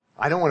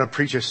I don't want to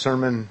preach a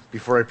sermon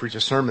before I preach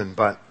a sermon,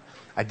 but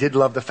I did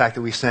love the fact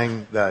that we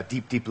sang the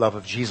Deep, Deep Love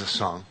of Jesus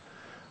song.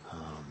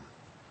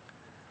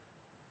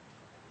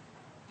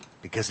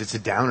 Because it's a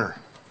downer.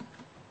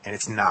 And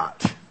it's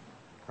not.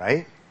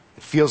 Right?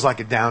 It feels like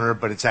a downer,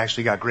 but it's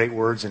actually got great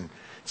words, and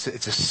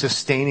it's a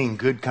sustaining,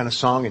 good kind of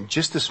song. And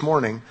just this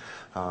morning,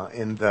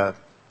 in the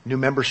new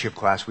membership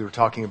class, we were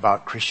talking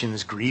about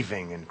Christians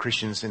grieving, and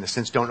Christians, in a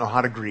sense, don't know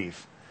how to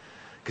grieve.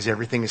 Because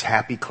everything is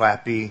happy,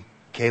 clappy,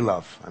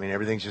 K-love. I mean,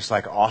 everything's just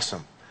like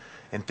awesome.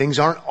 And things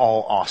aren't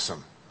all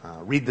awesome.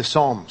 Read the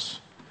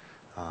Psalms.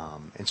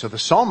 And so the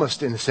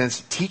psalmist, in a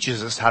sense,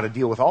 teaches us how to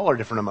deal with all our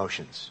different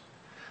emotions.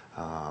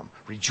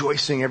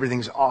 Rejoicing,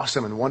 everything's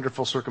awesome and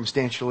wonderful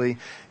circumstantially,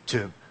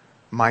 to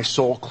my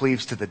soul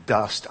cleaves to the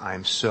dust,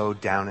 I'm so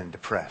down and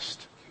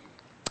depressed.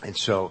 And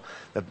so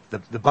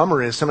the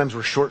bummer is sometimes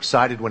we're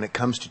short-sighted when it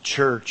comes to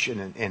church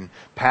and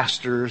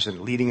pastors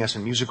and leading us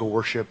in musical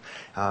worship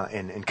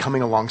and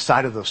coming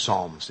alongside of those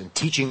psalms and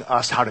teaching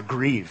us how to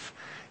grieve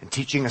and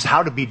teaching us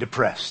how to be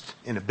depressed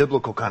in a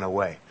biblical kind of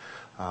way.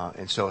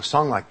 And so a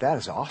song like that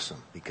is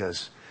awesome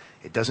because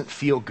it doesn't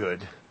feel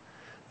good,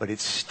 but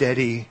it's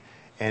steady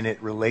and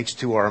it relates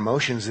to our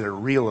emotions that are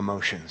real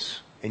emotions.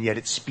 And yet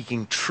it's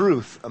speaking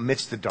truth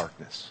amidst the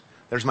darkness.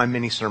 There's my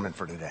mini sermon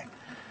for today.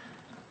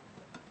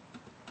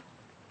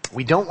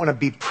 We don't want to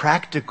be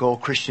practical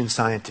Christian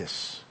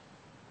scientists,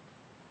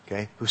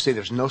 okay, who say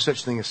there's no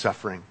such thing as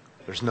suffering,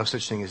 there's no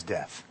such thing as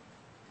death.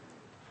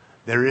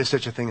 There is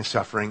such a thing as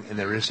suffering, and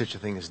there is such a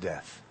thing as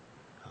death.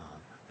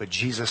 But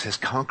Jesus has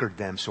conquered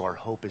them, so our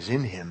hope is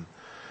in him.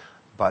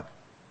 But,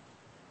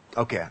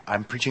 okay,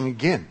 I'm preaching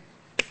again.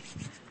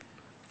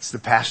 It's the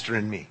pastor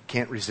in me.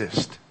 Can't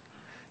resist.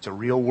 It's a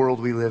real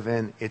world we live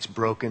in. It's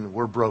broken.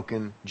 We're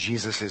broken.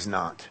 Jesus is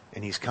not.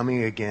 And he's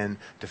coming again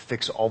to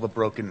fix all the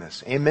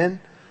brokenness.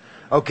 Amen?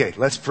 Okay,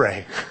 let's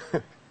pray.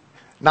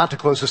 Not to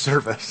close the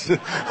service.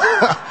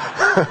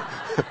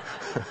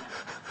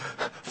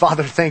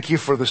 Father, thank you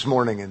for this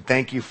morning, and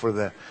thank you for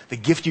the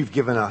gift you've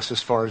given us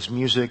as far as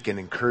music and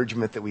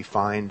encouragement that we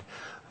find.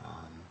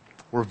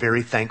 We're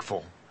very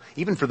thankful,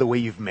 even for the way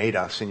you've made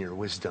us in your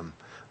wisdom.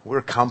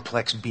 We're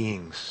complex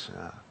beings,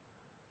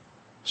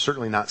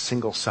 certainly not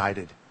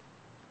single-sided.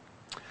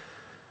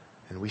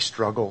 And we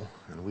struggle,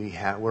 and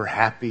we're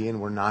happy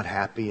and we're not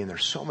happy, and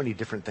there's so many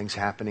different things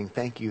happening.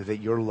 Thank you that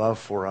your love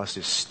for us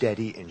is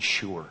steady and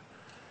sure,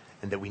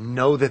 and that we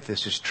know that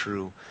this is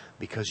true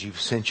because you've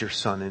sent your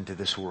Son into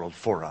this world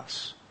for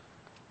us.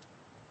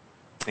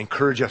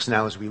 Encourage us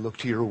now as we look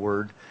to your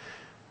word,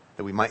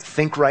 that we might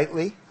think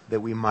rightly, that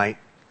we might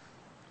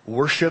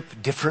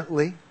worship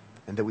differently,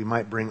 and that we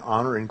might bring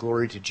honor and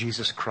glory to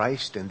Jesus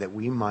Christ, and that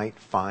we might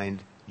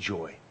find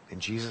joy. In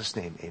Jesus'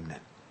 name,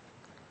 amen.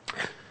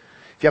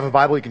 If you have a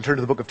Bible, you can turn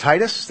to the book of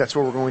Titus. That's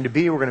where we're going to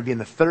be. We're going to be in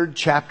the 3rd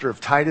chapter of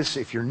Titus.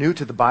 If you're new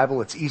to the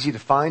Bible, it's easy to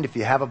find. If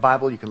you have a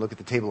Bible, you can look at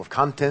the table of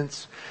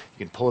contents.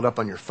 You can pull it up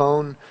on your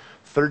phone.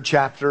 3rd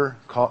chapter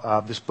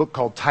of this book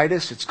called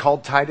Titus. It's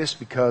called Titus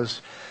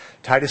because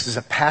Titus is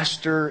a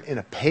pastor in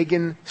a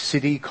pagan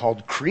city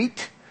called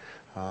Crete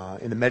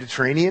in the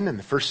Mediterranean in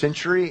the 1st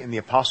century. And the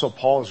Apostle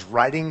Paul is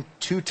writing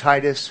to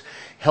Titus,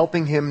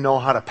 helping him know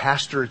how to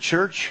pastor a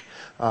church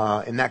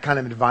in that kind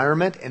of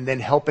environment, and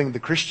then helping the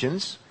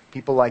Christians,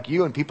 people like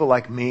you and people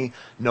like me,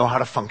 know how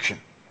to function.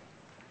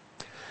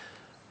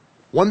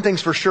 One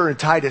thing's for sure in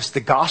Titus, the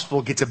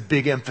gospel gets a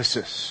big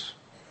emphasis.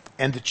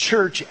 And the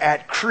church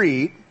at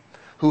Crete,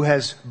 who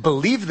has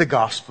believed the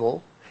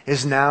gospel,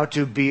 is now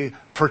to be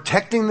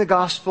protecting the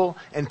gospel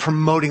and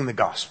promoting the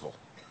gospel.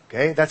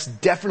 Okay? That's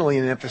definitely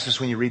an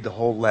emphasis when you read the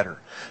whole letter.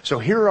 So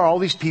here are all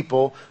these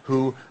people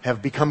who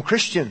have become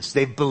Christians.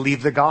 They've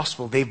believed the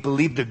gospel. They've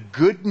believed the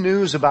good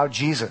news about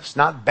Jesus.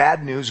 Not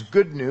bad news,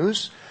 good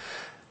news.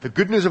 The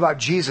good news about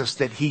Jesus,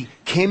 that he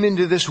came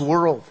into this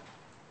world,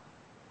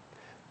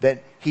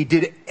 that he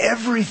did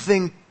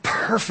everything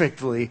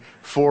perfectly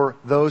for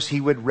those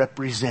he would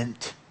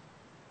represent.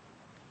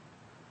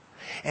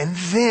 And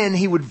then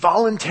he would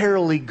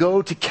voluntarily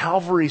go to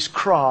Calvary's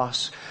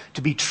cross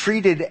to be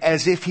treated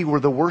as if he were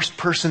the worst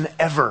person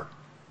ever.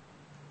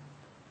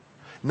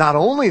 Not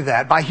only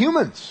that, by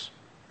humans.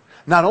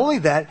 Not only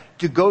that,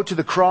 to go to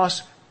the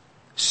cross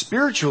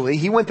spiritually.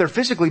 He went there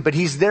physically, but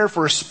he's there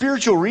for a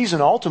spiritual reason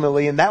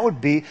ultimately, and that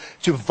would be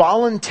to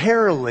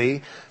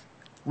voluntarily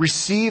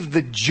receive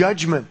the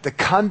judgment, the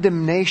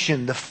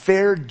condemnation, the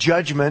fair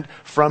judgment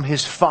from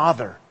his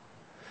Father,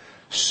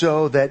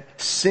 so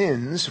that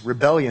sins,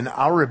 rebellion,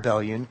 our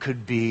rebellion,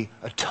 could be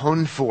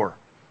atoned for.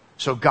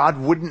 So God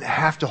wouldn't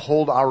have to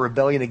hold our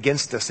rebellion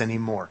against us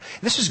anymore.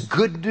 This is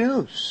good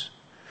news.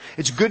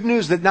 It's good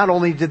news that not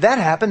only did that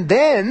happen,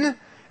 then,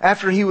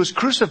 after he was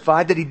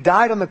crucified, that he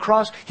died on the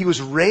cross, he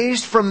was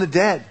raised from the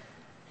dead.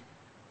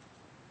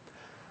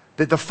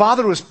 That the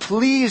Father was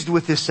pleased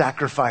with his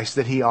sacrifice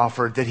that he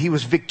offered, that he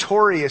was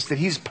victorious, that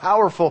he's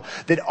powerful,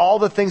 that all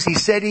the things he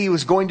said he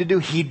was going to do,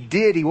 he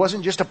did. He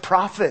wasn't just a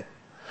prophet.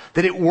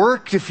 That it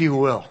worked, if you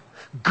will.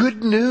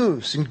 Good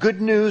news. And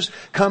good news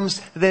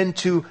comes then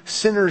to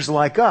sinners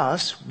like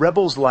us,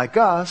 rebels like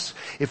us.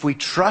 If we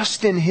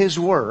trust in His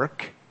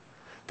work,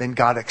 then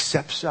God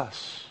accepts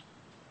us.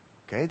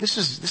 Okay, this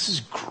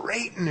is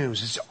great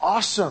news. It's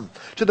awesome.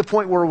 To the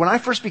point where when I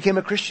first became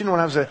a Christian, when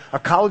I was a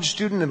college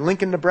student in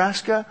Lincoln,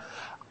 Nebraska,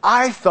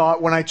 I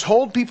thought when I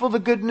told people the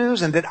good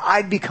news and that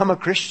I'd become a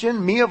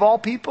Christian, me of all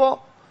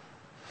people,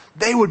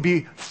 they would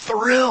be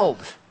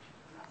thrilled.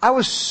 I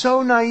was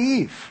so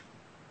naive.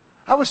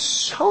 I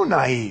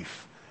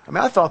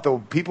mean, I thought the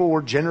people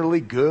were generally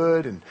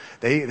good and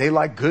they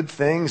like good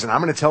things, and I'm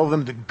going to tell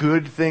them the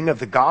good thing of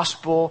the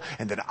gospel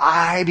and that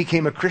I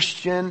became a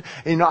Christian.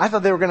 And, I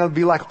thought they were going to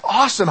be like,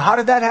 awesome, how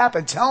did that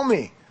happen? Tell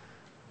me.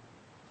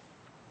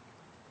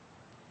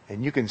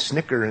 And you can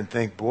snicker and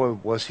think, boy,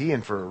 was he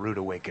in for a rude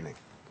awakening.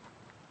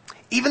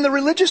 Even the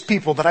religious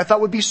people that I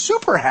thought would be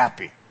super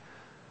happy,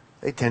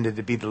 they tended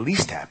to be the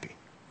least happy.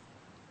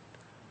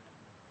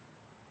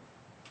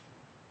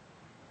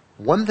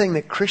 One thing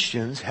that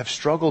Christians have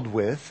struggled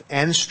with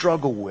and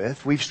struggle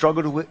with, we've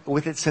struggled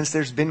with it since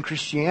there's been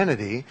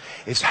Christianity,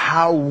 is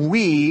how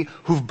we,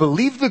 who've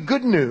believed the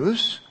good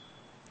news,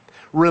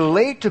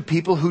 relate to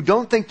people who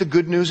don't think the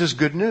good news is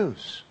good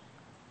news.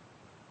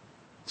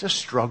 It's a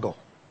struggle.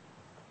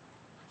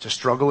 It's a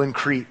struggle in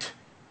Crete,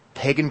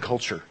 pagan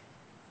culture.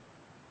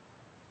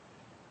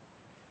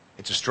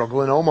 It's a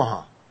struggle in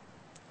Omaha,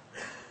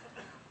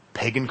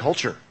 pagan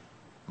culture.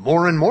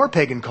 More and more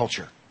pagan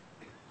culture.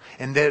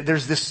 And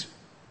there's this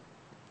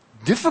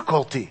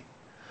difficulty.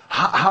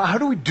 How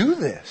do we do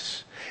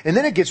this? And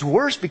then it gets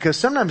worse because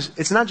sometimes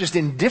it's not just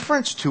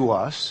indifference to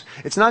us.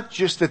 It's not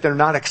just that they're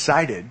not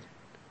excited.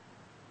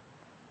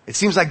 It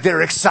seems like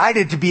they're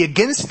excited to be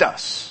against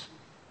us.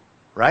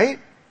 Right?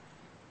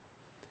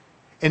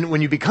 And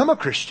when you become a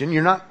Christian,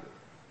 you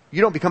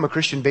don't become a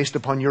Christian based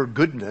upon your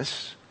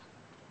goodness.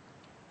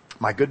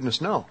 My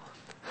goodness, no.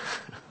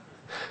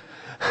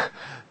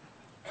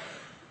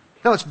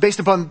 No, it's based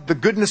upon the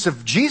goodness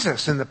of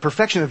Jesus and the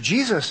perfection of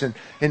Jesus. And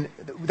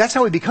that's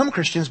how we become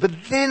Christians. But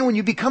then when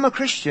you become a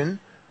Christian,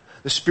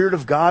 the Spirit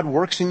of God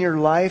works in your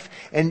life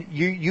and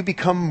you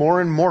become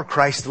more and more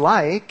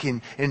Christ-like.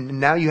 And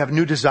now you have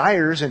new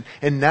desires and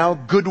now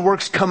good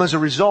works come as a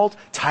result.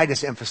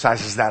 Titus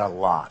emphasizes that a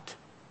lot.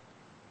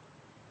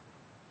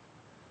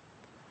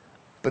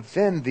 But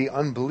then the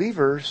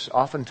unbelievers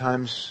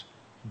oftentimes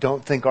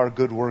don't think our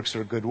good works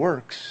are good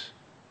works.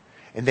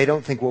 And they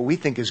don't think what we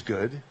think is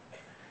good.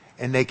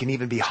 And they can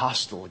even be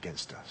hostile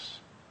against us.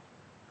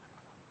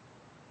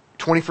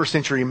 21st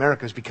century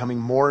America is becoming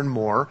more and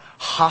more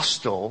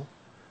hostile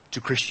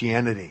to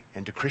Christianity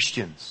and to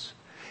Christians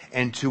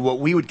and to what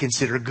we would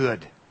consider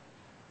good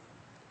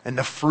and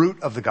the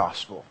fruit of the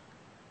gospel.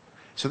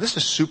 So this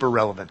is super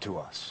relevant to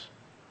us.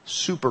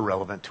 Super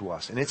relevant to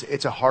us. And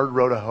it's a hard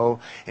row to hoe.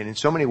 And in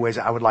so many ways,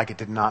 I would like it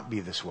to not be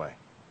this way.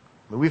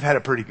 I mean, we've had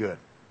it pretty good.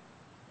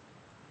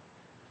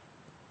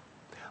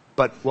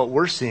 But what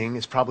we're seeing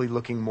is probably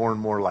looking more and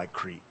more like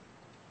Crete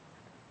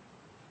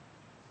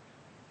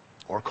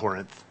or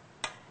Corinth,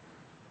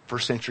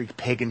 first century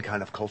pagan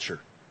kind of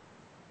culture.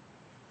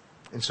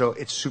 And so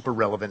it's super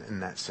relevant in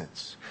that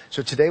sense.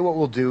 So today what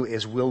we'll do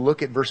is we'll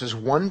look at verses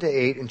 1 to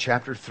 8 in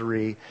chapter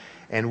 3,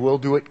 and we'll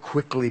do it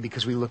quickly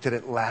because we looked at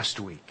it last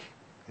week.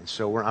 And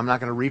so I'm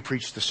not going to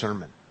re-preach the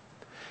sermon.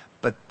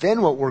 But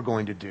then what we're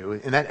going to do,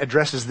 and that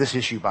addresses this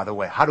issue, by the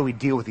way, how do we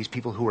deal with these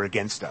people who are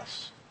against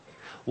us?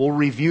 We'll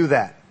review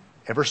that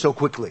ever so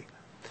quickly.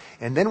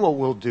 And then what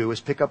we'll do is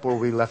pick up where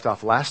we left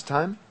off last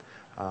time.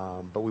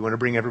 But we want to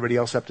bring everybody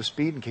else up to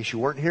speed in case you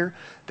weren't here.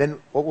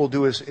 Then what we'll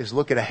do is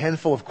look at a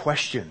handful of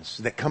questions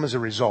that come as a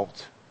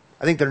result.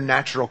 I think they're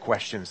natural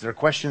questions. They're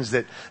questions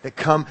that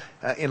come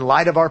in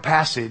light of our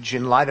passage,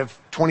 in light of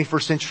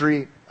 21st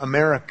century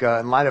America,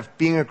 in light of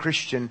being a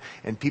Christian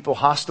and people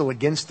hostile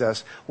against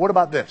us. What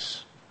about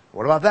this?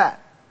 What about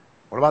that?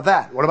 What about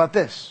that? What about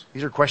this?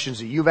 These are questions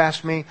that you've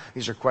asked me.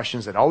 These are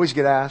questions that always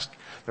get asked.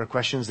 They're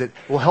questions that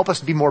will help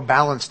us be more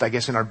balanced, I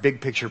guess, in our big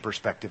picture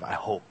perspective, I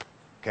hope.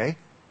 Okay?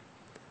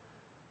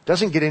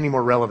 Doesn't get any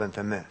more relevant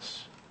than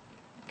this.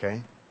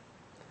 Okay?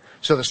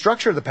 So the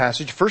structure of the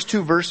passage, first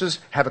two verses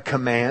have a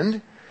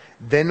command.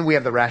 Then we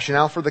have the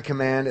rationale for the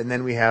command. And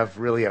then we have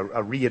really a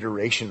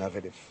reiteration of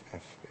it, if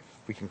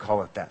we can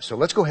call it that. So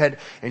let's go ahead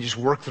and just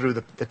work through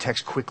the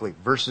text quickly.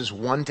 Verses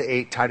 1 to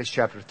 8, Titus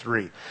chapter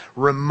 3.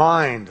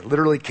 Remind,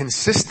 literally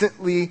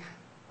consistently,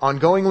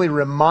 ongoingly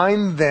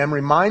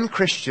remind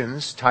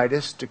Christians,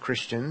 Titus to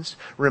Christians,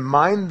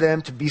 remind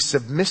them to be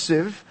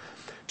submissive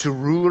to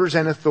rulers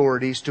and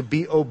authorities, to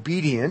be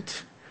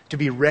obedient, to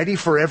be ready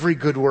for every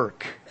good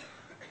work.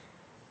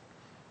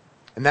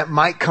 And that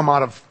might come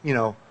out of,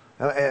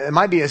 it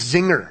might be a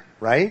zinger,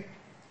 right?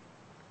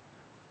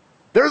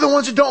 They're the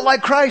ones that don't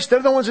like Christ.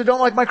 They're the ones that don't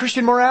like my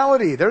Christian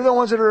morality. They're the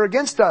ones that are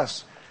against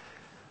us.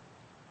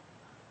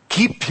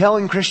 Keep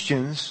telling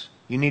Christians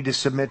you need to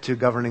submit to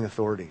governing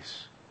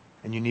authorities.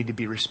 And you need to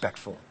be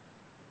respectful.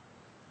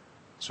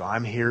 So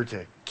I'm here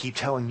to keep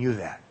telling you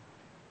that.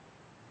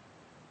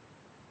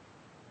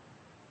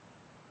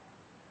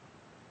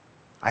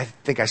 I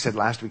think I said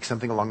last week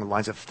something along the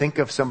lines of, think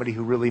of somebody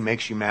who really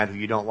makes you mad, who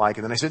you don't like.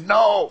 And then I said,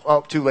 no!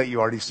 Oh, too late, you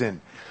already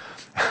sinned.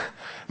 I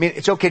mean,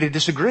 it's okay to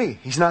disagree.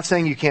 He's not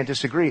saying you can't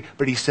disagree,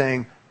 but he's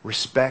saying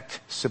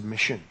respect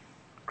submission.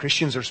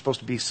 Christians are supposed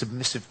to be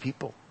submissive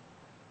people.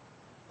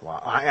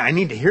 Well, I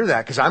need to hear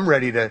that because I'm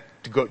ready to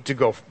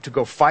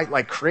go fight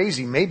like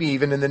crazy, maybe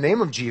even in the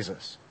name of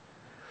Jesus.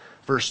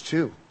 Verse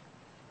 2,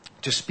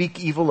 to speak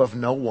evil of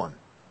no one.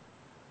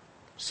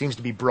 Seems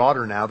to be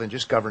broader now than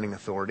just governing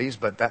authorities,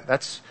 but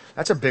that's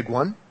a big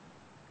one.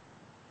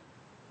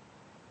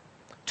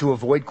 To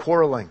avoid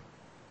quarreling,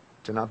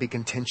 to not be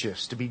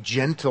contentious, to be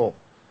gentle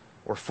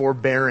or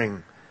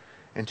forbearing,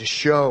 and to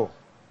show,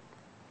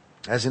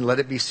 as in let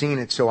it be seen,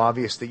 it's so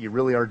obvious that you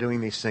really are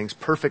doing these things,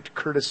 perfect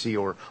courtesy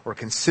or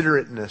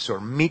considerateness or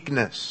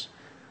meekness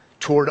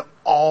toward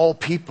all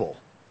people.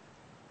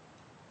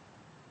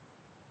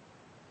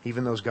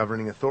 Even those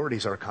governing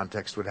authorities, our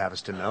context would have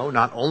us to know.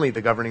 Not only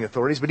the governing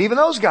authorities, but even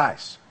those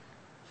guys.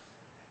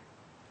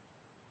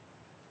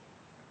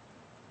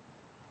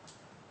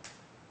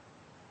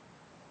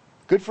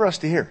 Good for us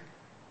to hear,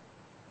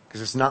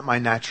 because it's not my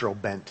natural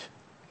bent.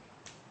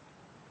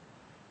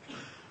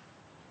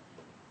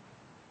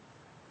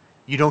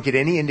 You don't get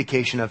any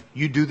indication of,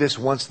 you do this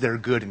once they're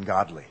good and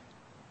godly.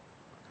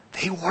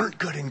 They weren't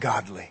good and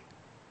godly.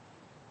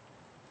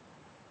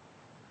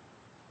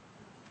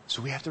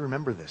 So we have to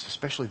remember this,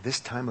 especially this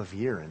time of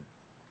year in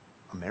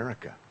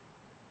America.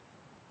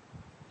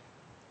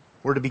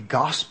 We're to be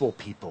gospel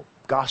people,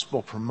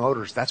 gospel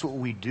promoters. That's what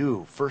we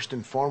do, first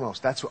and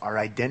foremost. That's our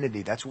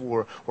identity. That's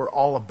what we're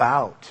all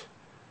about.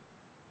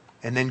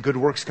 And then good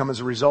works come as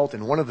a result.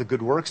 And one of the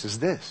good works is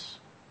this: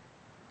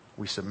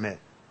 we submit.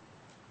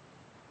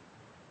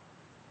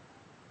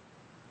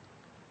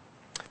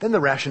 Then the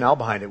rationale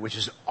behind it, which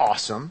is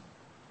awesome.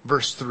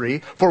 Verse 3,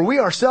 for we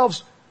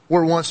ourselves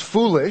were once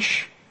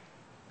foolish,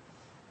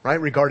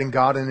 right, regarding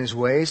God and His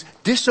ways,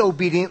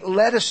 disobedient,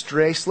 led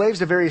astray, slaves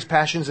to various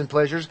passions and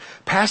pleasures,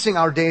 passing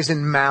our days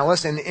in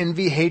malice and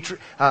envy,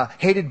 hatred,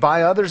 hated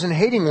by others and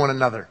hating one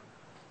another.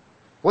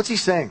 What's he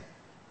saying?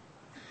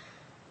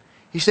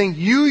 He's saying,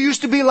 you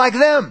used to be like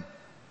them.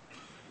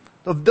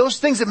 Those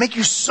things that make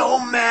you so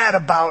mad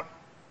about,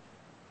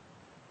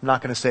 I'm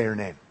not going to say her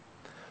name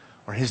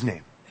or his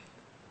name.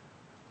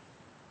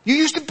 You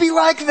used to be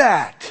like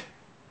that.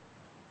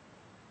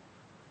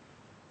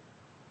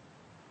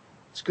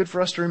 It's good for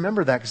us to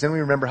remember that, because then we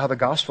remember how the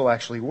gospel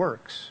actually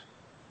works.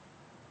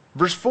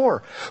 Verse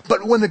 4,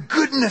 but when the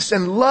goodness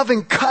and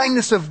loving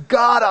kindness of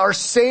God our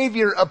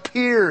Savior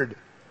appeared,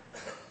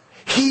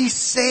 He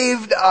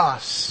saved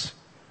us.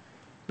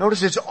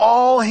 Notice it's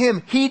all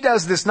Him. He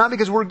does this, not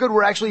because we're good,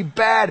 we're actually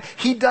bad.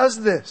 He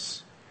does this.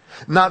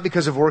 Not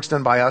because of works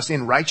done by us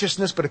in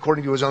righteousness, but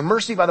according to His own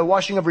mercy, by the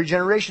washing of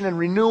regeneration and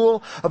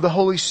renewal of the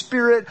Holy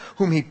Spirit,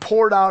 whom He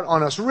poured out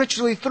on us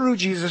richly through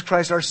Jesus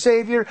Christ our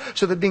Savior,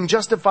 so that being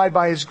justified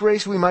by His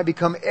grace, we might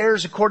become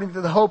heirs according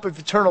to the hope of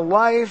eternal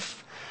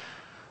life.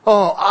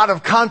 Oh, out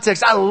of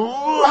context, I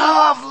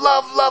love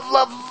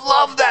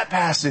that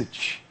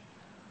passage.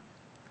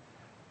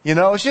 You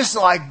know, it's just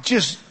like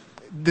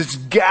this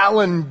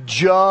gallon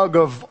jug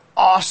of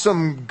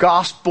awesome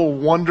gospel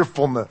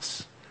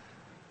wonderfulness.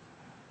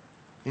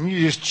 And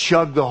you just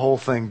chug the whole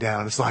thing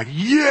down. It's like,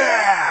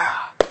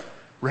 yeah!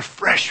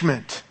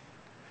 Refreshment.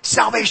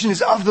 Salvation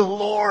is of the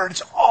Lord.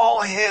 It's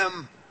all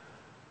Him.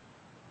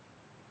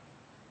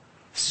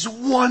 This is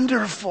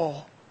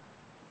wonderful.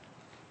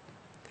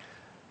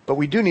 But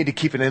we do need to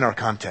keep it in our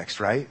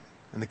context, right?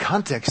 And the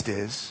context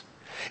is,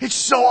 it's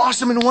so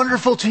awesome and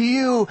wonderful to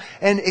you.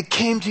 And it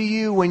came to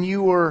you when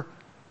you were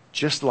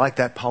just like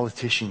that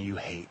politician you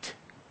hate,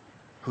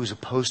 who's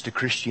opposed to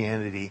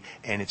Christianity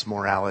and its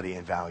morality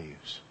and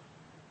values.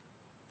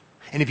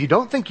 And if you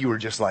don't think you were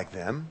just like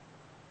them,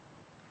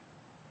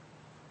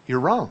 you're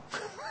wrong.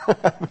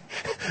 I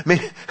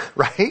mean,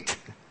 right?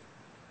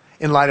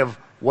 In light of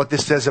what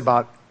this says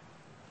about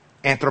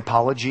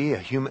anthropology,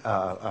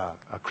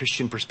 a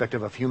Christian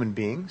perspective of human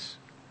beings,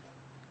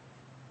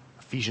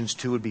 Ephesians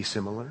 2 would be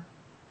similar.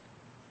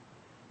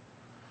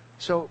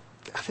 So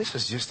this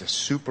is just a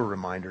super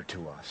reminder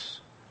to us.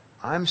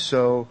 I'm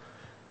so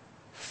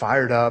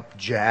fired up,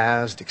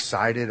 jazzed,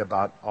 excited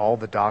about all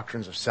the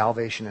doctrines of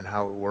salvation and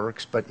how it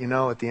works. But you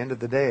know, at the end of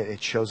the day,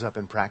 it shows up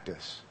in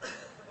practice.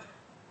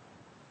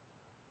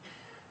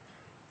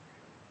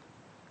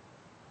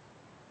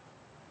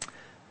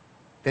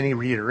 Then he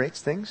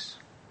reiterates things.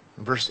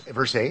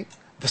 Verse 8,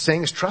 the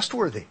saying is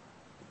trustworthy.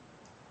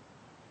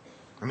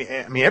 I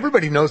mean,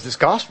 everybody knows this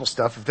gospel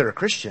stuff if they're a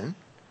Christian.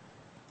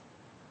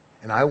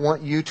 And I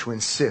want you to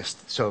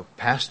insist. So,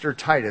 Pastor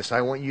Titus,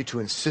 I want you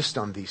to insist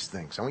on these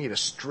things. I want you to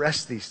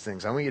stress these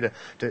things. I want you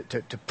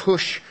to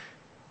push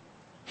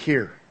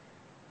here.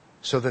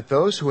 So that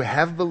those who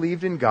have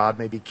believed in God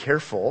may be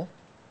careful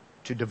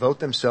to devote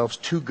themselves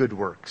to good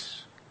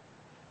works.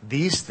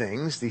 These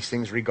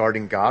things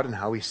regarding God and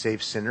how He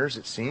saves sinners,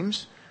 it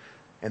seems,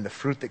 and the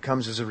fruit that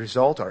comes as a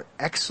result are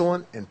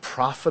excellent and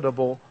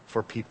profitable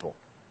for people.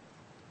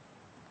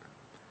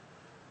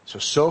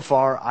 So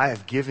far, I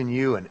have given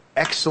you an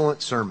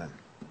excellent sermon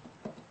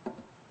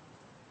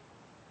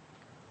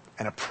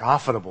and a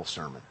profitable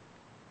sermon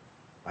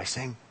by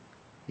saying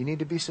you need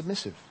to be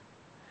submissive,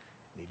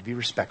 you need to be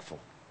respectful.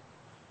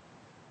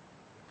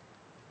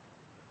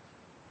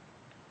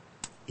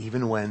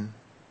 Even when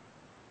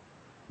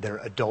they're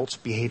adults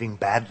behaving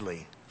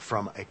badly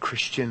from a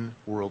Christian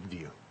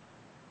worldview.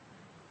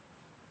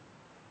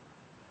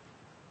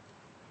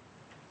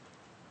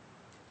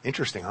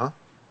 Interesting, huh?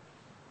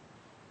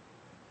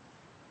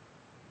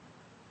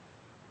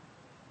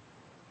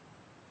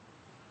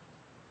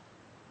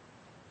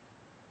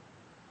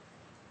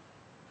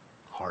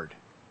 Hard.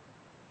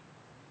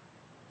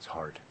 It's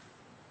hard.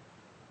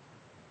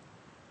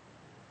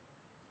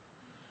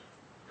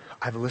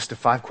 I have a list of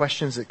 5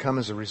 questions that come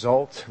as a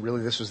result.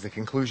 Really, this was the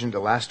conclusion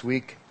to last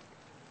week.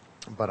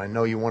 But I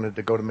know you wanted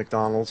to go to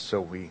McDonald's, so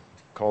we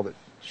called it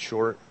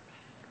short.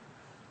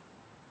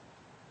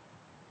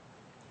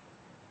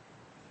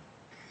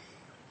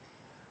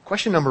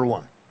 Question number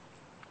 1.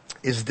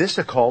 Is this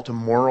a call to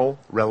moral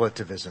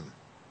relativism?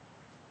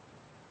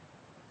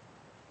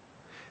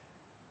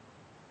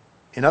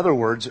 In other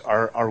words,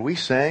 are we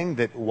saying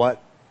that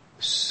what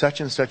such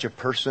and such a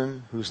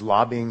person who's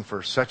lobbying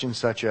for such and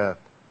such a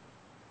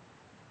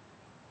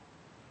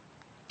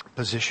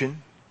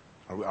position,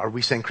 are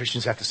we saying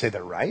Christians have to say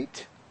they're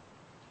right?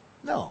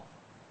 No.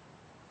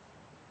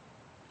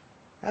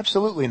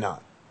 Absolutely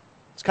not.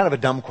 It's kind of a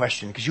dumb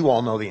question because you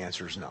all know the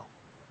answer is no.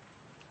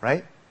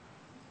 Right?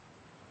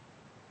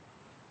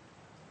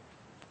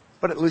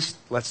 But at least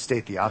let's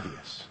state the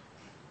obvious.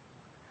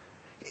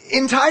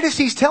 In Titus,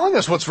 he's telling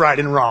us what's right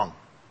and wrong.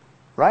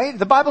 Right?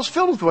 The Bible's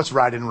filled with what's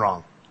right and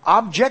wrong.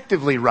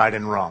 Objectively right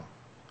and wrong.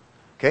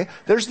 Okay?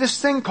 There's this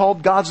thing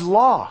called God's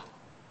law.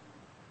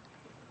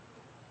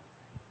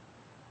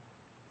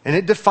 And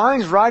it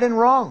defines right and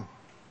wrong.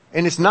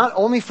 And it's not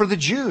only for the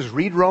Jews.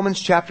 Read Romans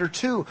chapter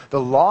 2. The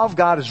law of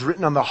God is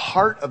written on the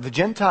heart of the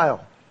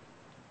Gentile.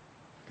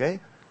 Okay?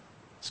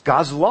 It's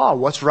God's law.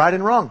 What's right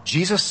and wrong?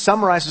 Jesus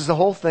summarizes the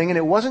whole thing, and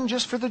it wasn't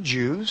just for the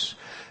Jews.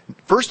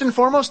 First and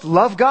foremost,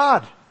 love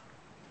God.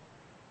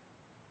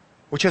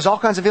 Which has all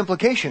kinds of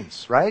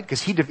implications, right?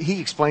 Because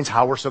he explains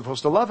how we're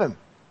supposed to love Him.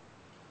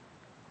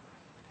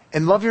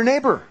 And love your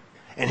neighbor.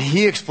 And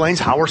He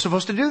explains how we're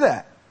supposed to do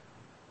that.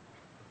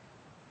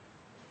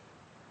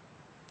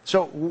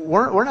 So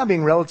we're not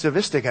being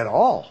relativistic at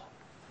all.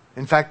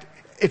 In fact,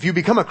 if you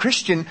become a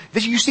Christian,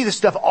 you see this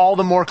stuff all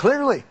the more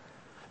clearly.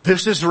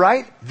 This is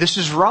right, this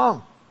is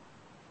wrong.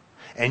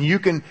 And you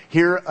can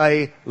hear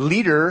a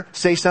leader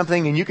say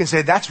something and you can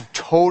say, that's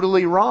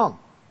totally wrong.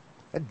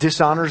 That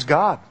dishonors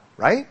God,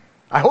 right?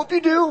 I hope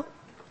you do.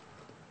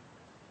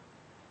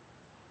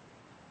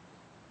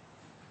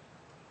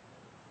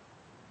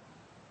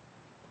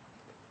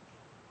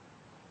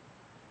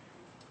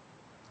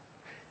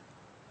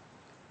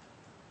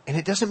 And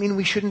it doesn't mean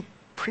we shouldn't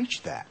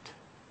preach that.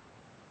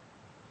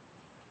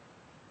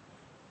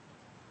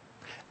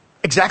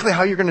 Exactly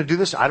how you're going to do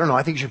this, I don't know.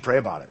 I think you should pray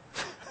about it.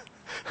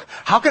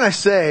 How can I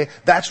say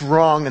that's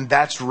wrong and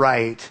that's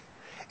right,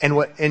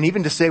 and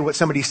even to say what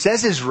somebody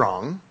says is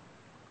wrong,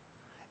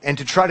 and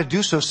to try to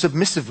do so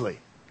submissively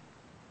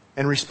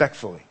and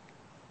respectfully?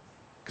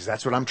 Because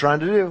that's what I'm trying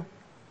to do.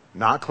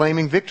 Not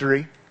claiming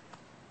victory.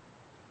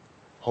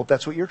 Hope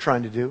that's what you're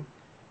trying to do.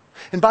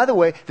 And by the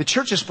way, the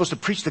church is supposed to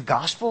preach the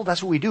gospel.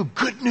 That's what we do.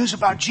 Good news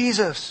about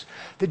Jesus.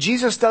 That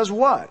Jesus does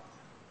what?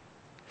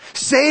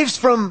 Saves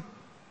from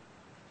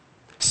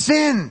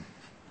sin.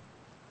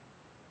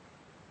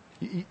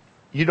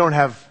 You don't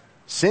have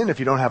sin if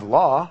you don't have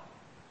law.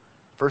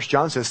 1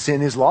 John says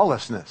sin is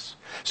lawlessness.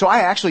 So I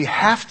actually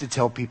have to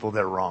tell people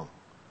they're wrong.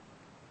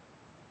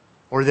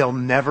 Or they'll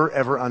never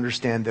ever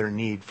understand their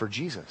need for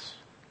Jesus.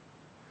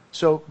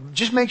 So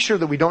just make sure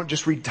that we don't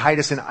just read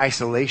Titus in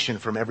isolation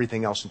from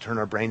everything else and turn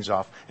our brains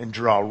off and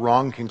draw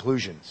wrong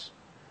conclusions.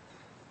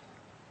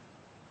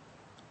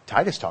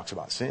 Titus talks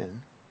about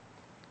sin.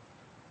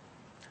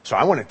 So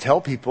I want to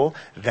tell people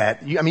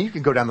that, you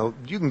can go down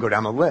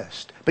the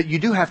list. But you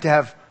do have to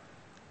have,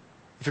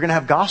 if you're going to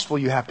have gospel,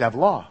 you have to have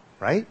law,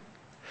 right?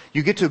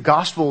 You get to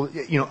gospel,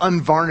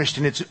 unvarnished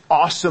in its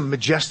awesome,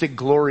 majestic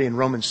glory in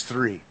Romans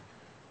 3.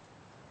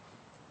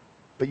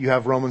 But you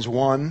have Romans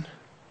 1,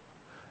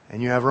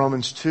 and you have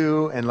Romans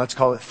 2, and let's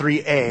call it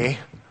 3a,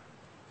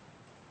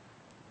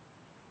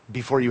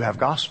 before you have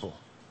gospel.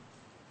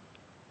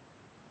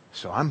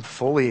 So I'm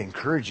fully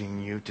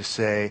encouraging you to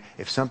say,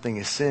 if something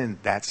is sin,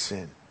 that's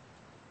sin.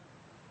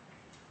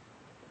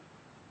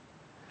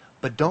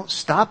 But don't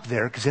stop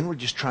there, because then we're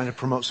just trying to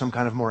promote some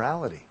kind of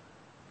morality.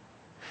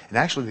 And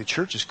actually, the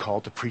church is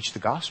called to preach the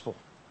gospel.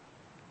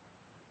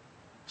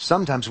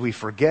 Sometimes we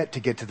forget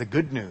to get to the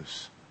good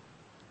news.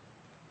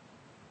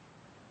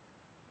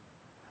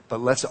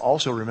 But let's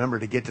also remember,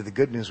 to get to the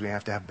good news, we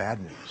have to have bad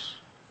news.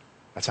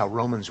 That's how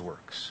Romans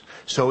works.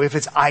 So if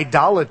it's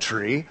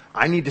idolatry,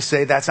 I need to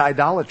say that's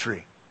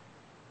idolatry.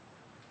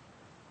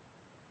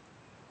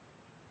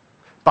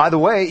 By the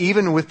way,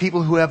 even with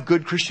people who have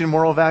good Christian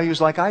moral values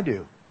like I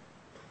do.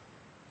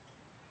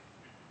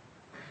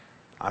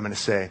 I'm going to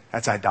say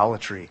that's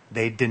idolatry.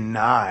 They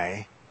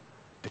deny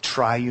the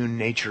triune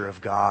nature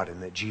of God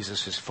and that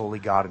Jesus is fully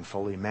God and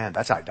fully man.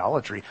 That's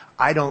idolatry.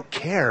 I don't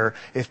care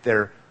if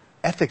their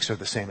ethics are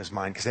the same as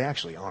mine, because they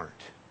actually aren't.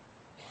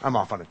 I'm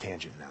off on a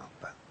tangent now,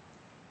 but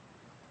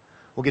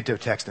we'll get to a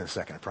text in a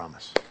second, I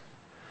promise.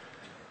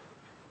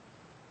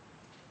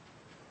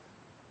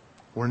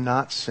 I'm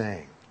not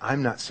saying,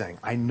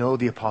 I know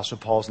the Apostle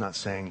Paul's not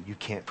saying you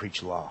can't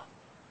preach law.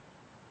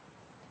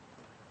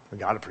 We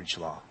got to preach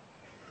law.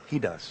 He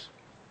does.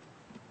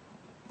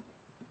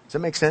 Does that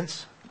make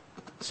sense?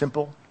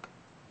 Simple?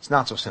 It's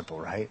not so simple,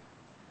 right?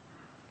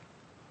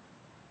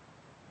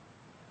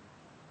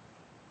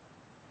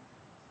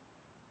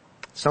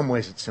 Some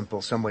ways it's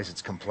simple, some ways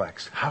it's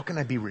complex. How can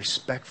I be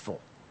respectful?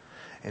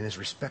 And as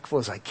respectful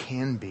as I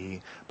can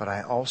be, but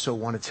I also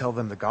want to tell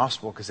them the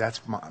gospel because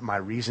that's my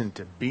reason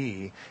to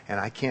be, and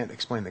I can't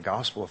explain the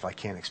gospel if I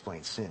can't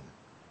explain sin.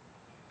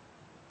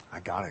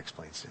 I got to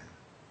explain sin.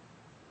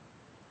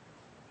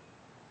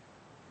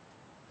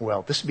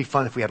 Well, this would be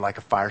fun if we had like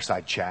a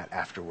fireside chat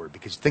afterward,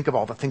 because think of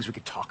all the things we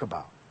could talk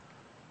about.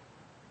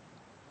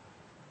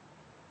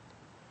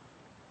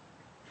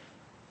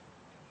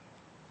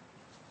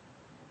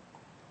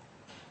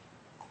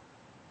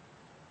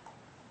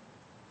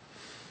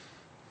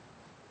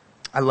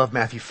 I love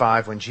Matthew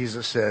 5 when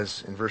Jesus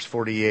says in verse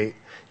 48,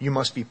 you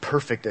must be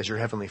perfect as your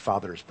heavenly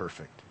Father is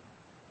perfect.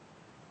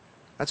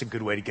 That's a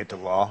good way to get to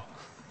law.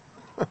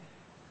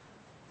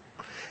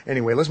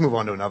 Anyway, let's move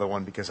on to another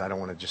one because I don't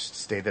want to just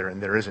stay there.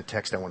 And there is a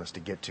text I want us to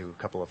get to, a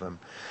couple of them.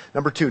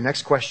 Number 2,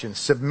 next question.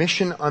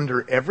 Submission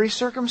under every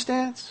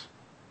circumstance?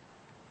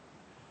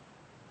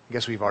 I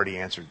guess we've already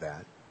answered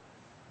that.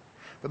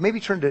 But maybe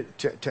turn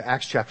to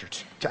Acts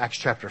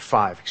chapter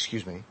 5,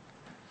 excuse me.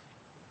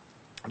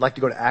 I'd like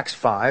to go to Acts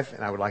 5,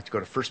 and I would like to go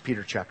to 1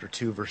 Peter chapter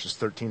 2, verses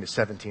 13 to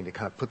 17 to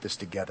kind of put this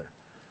together.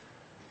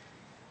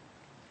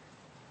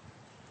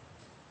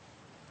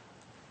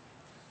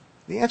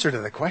 The answer to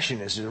the question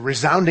is a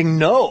resounding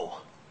no.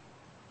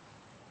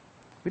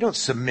 We don't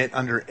submit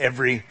under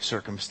every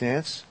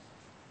circumstance.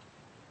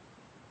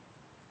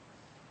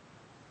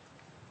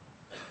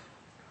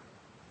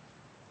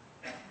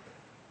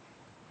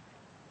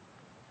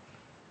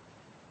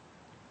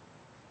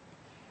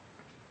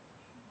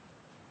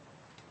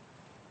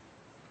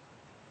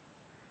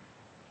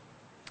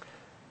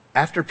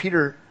 After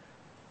Peter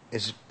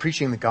is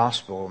preaching the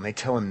gospel and they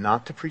tell him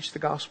not to preach the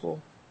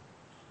gospel,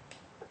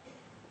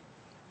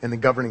 and the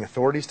governing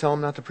authorities tell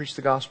him not to preach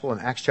the gospel, in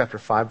Acts chapter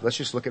 5, let's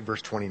just look at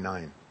verse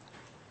 29.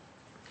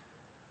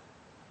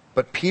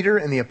 But Peter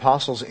and the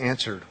apostles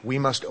answered, we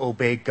must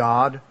obey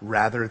God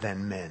rather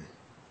than men.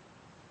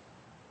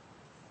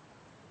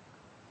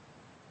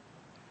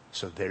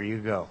 So there you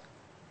go.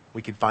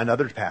 We could find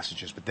other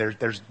passages, but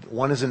there's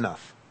one is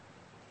enough.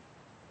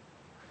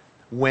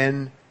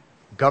 When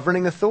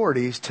governing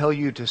authorities tell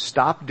you to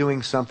stop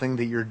doing something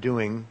that you're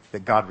doing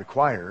that God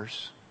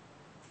requires,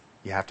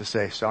 you have to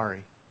say,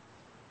 sorry.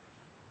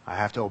 I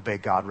have to obey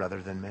God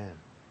rather than man.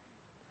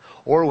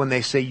 Or when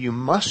they say you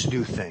must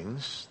do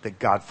things that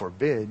God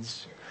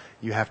forbids,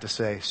 you have to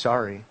say,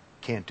 sorry,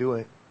 can't do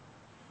it.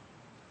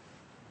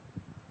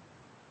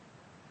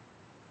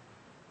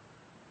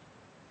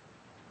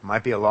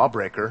 Might be a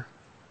lawbreaker,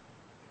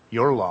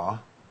 your law.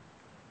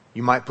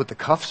 You might put the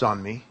cuffs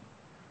on me,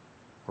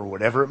 or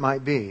whatever it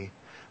might be,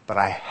 but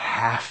I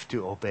have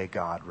to obey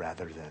God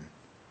rather than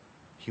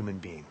human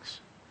beings.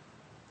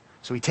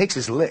 So he takes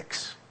his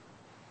licks,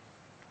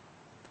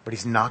 but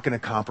he's not going to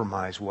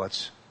compromise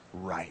what's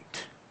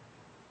right.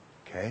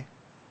 Okay?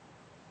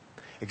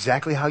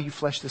 Exactly how you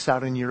flesh this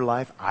out in your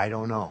life, I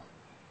don't know.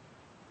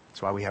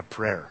 That's why we have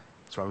prayer.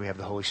 That's why we have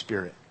the Holy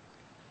Spirit.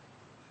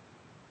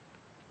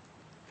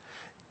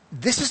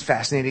 This is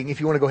fascinating. If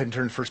you want to go ahead and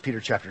turn to 1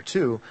 Peter chapter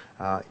 2,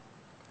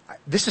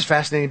 this is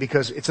fascinating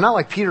because it's not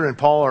like Peter and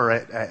Paul are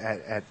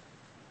at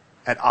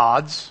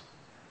odds.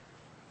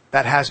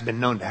 That has been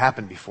known to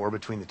happen before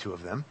between the two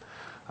of them.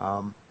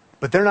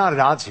 But they're not at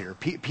odds here.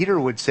 Peter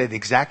would say the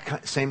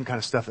exact same kind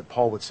of stuff that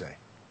Paul would say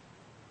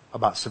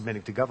about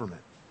submitting to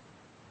government.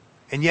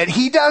 And yet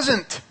he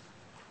doesn't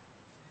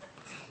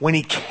when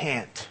he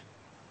can't.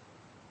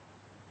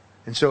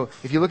 And so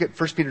if you look at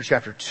 1 Peter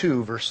chapter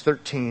 2, verse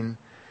 13,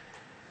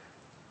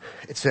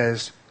 it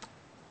says,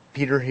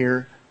 Peter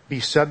here,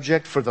 be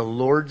subject for the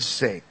Lord's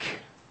sake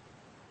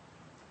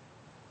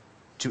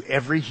to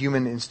every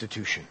human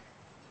institution,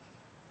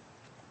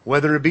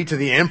 whether it be to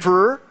the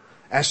emperor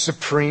as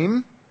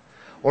supreme,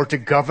 or to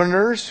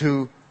governors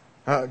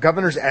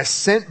as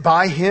sent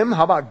by him.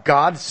 How about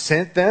God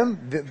sent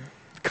them? The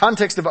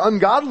context of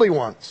ungodly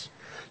ones.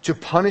 To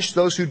punish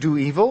those who do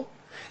evil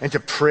and to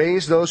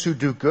praise those who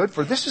do good.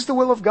 For this is the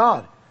will of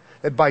God,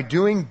 that by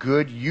doing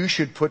good you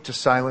should put to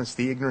silence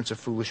the ignorance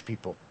of foolish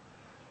people.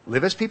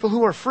 Live as people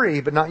who are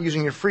free, but not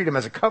using your freedom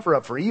as a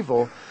cover-up for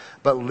evil,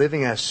 but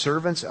living as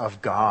servants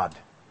of God.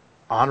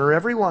 Honor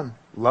everyone.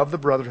 Love the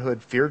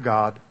brotherhood. Fear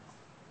God.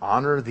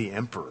 Honor the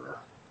emperor.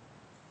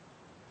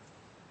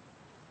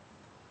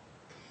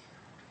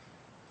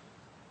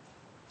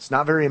 It's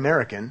not very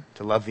American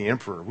to love the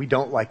emperor. We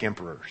don't like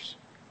emperors.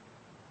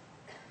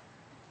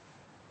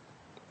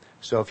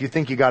 So if you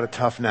think you got it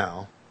tough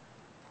now,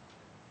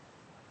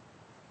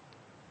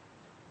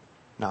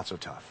 not so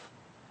tough.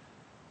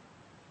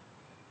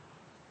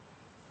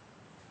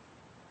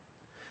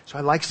 So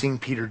I like seeing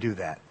Peter do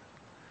that.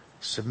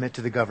 Submit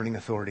to the governing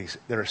authorities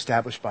that are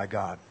established by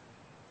God.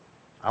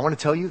 I want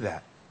to tell you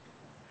that.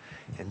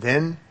 And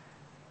then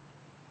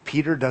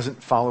Peter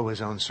doesn't follow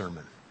his own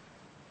sermon.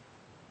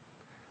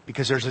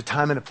 Because there's a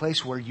time and a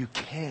place where you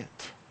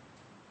can't.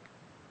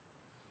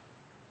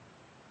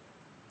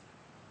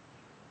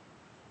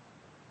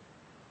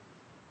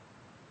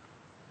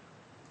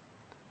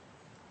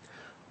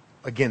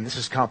 Again, this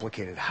is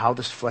complicated. How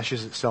this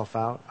fleshes itself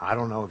out, I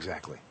don't know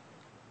exactly.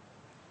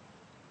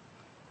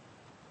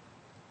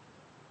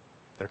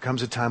 There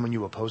comes a time when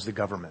you oppose the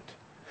government.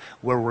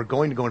 Where we're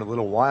going to go in a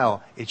little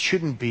while, it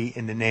shouldn't be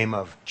in the name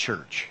of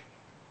church.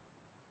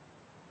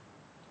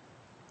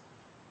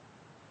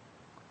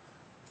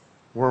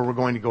 Where we're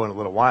going to go in a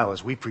little while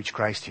is we preach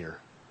Christ here.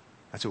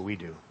 That's what we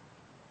do.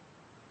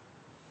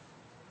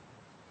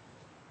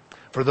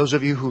 For those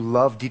of you who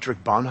love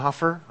Dietrich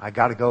Bonhoeffer, I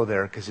got to go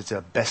there because it's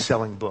a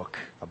best-selling book,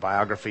 a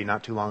biography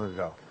not too long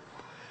ago.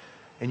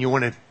 And you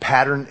want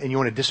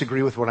to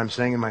disagree with what I'm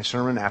saying in my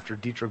sermon after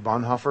Dietrich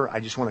Bonhoeffer, I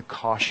just want to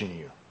caution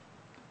you.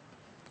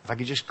 If I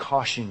could just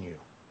caution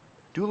you,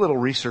 do a little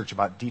research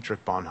about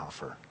Dietrich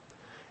Bonhoeffer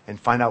and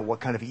find out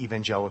what kind of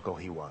evangelical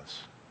he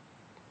was.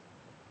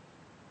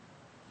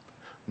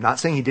 I'm not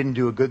saying he didn't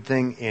do a good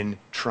thing in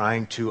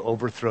trying to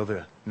overthrow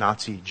the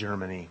Nazi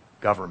Germany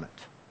government.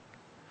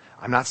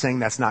 I'm not saying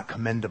that's not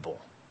commendable.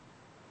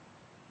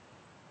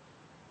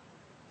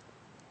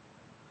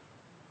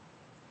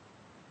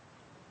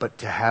 But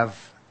to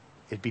have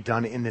it be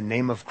done in the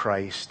name of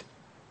Christ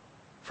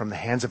from the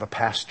hands of a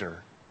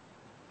pastor,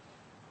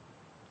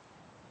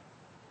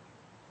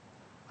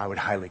 I would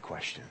highly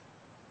question.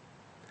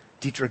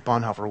 Dietrich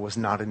Bonhoeffer was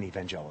not an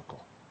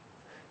evangelical.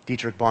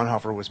 Dietrich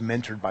Bonhoeffer was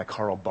mentored by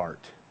Karl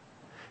Barth.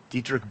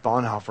 Dietrich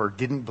Bonhoeffer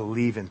didn't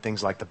believe in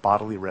things like the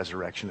bodily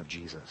resurrection of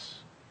Jesus.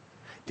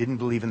 Didn't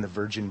believe in the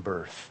virgin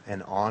birth,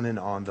 and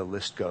on the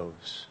list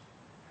goes.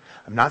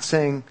 I'm not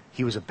saying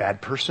he was a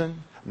bad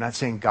person. I'm not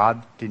saying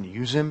God didn't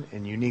use him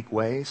in unique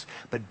ways,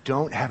 but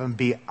don't have him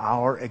be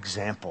our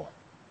example,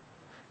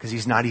 because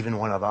he's not even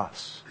one of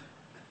us.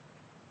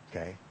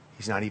 Okay?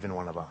 He's not even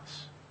one of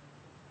us.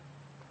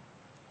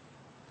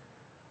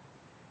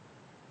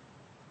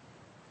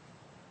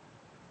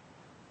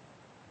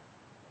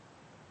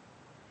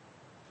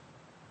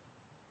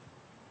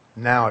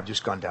 Now I've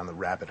just gone down the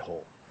rabbit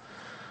hole.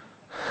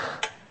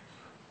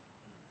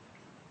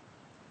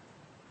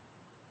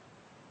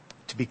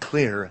 To be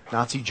clear,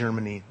 Nazi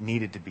Germany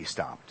needed to be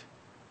stopped.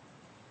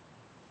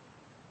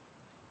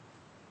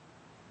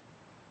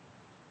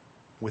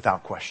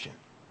 Without question.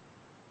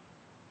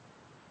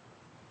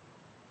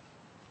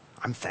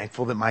 I'm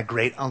thankful that my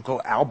great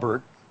uncle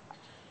Albert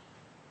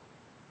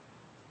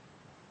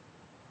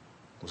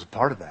was a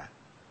part of that.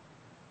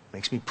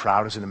 Makes me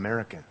proud as an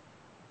American.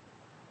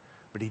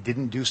 But he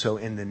didn't do so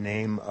in the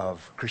name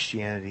of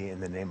Christianity, in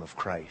the name of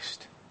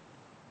Christ.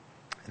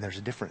 And there's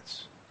a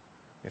difference.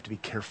 You have to be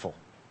careful.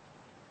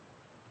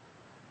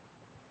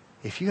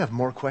 If you have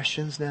more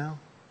questions now,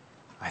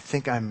 I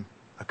think I'm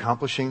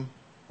accomplishing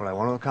what I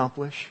want to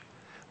accomplish,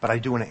 but I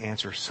do want to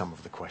answer some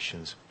of the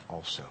questions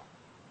also.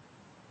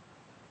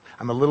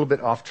 I'm a little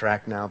bit off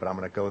track now, but I'm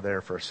going to go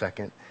there for a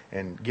second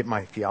and get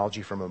my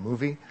theology from a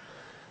movie.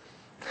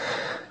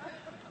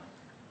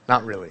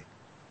 Not really.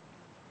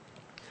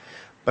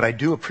 But I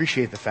do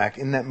appreciate the fact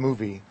in that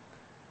movie,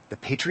 The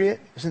Patriot,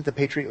 isn't The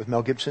Patriot with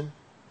Mel Gibson?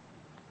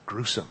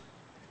 Gruesome.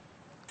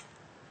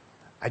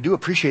 I do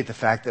appreciate the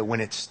fact that when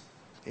it's,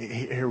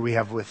 here we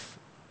have with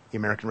the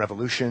American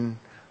Revolution,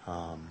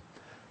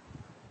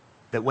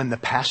 that when the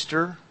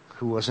pastor,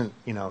 who wasn't,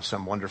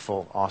 some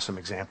wonderful, awesome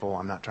example,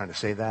 I'm not trying to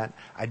say that,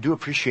 I do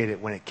appreciate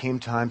it when it came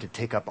time to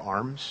take up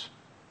arms,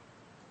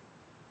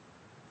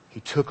 he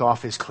took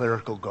off his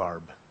clerical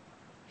garb.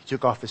 He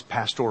took off his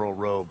pastoral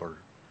robe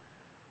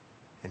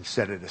and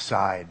set it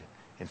aside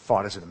and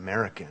fought as an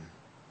American,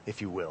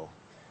 if you will,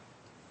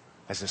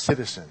 as a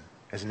citizen,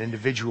 as an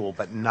individual,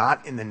 but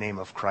not in the name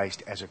of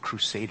Christ as a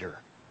crusader.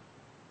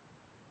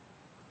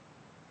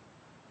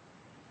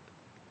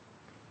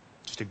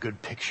 Just a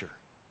good picture.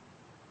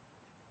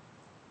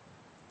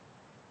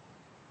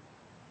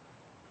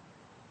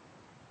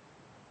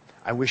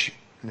 I wish,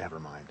 never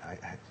mind.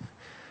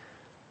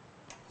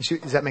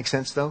 Does that make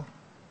sense though?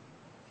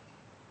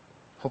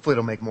 Hopefully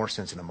it'll make more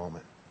sense in a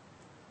moment.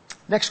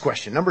 Next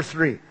question, number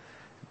 3.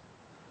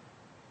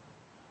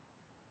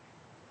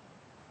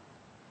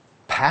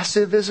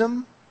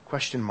 Passivism?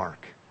 Question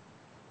mark.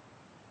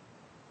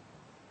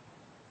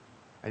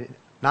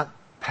 Not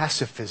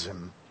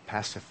pacifism.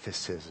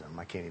 Pacificism.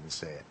 I can't even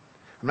say it.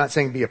 I'm not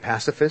saying be a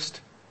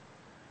pacifist.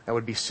 That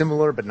would be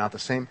similar, but not the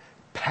same.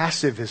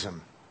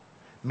 Passivism.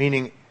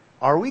 Meaning,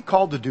 are we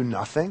called to do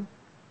nothing?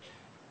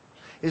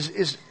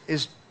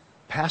 Is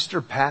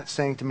Pastor Pat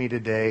saying to me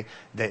today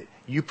that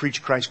You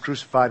preach Christ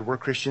crucified, we're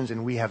Christians,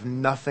 and we have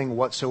nothing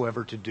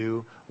whatsoever to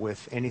do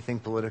with anything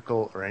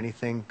political or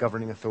anything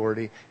governing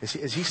authority.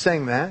 Is he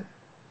saying that?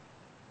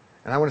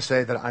 And I want to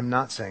say that I'm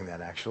not saying that,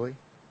 actually.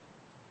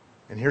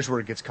 And here's where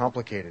it gets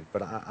complicated,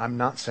 but I'm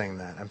not saying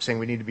that. I'm saying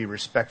we need to be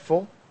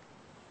respectful.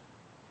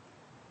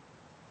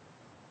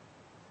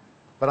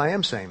 But I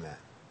am saying that.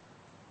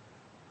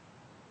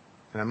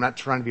 And I'm not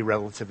trying to be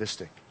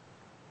relativistic.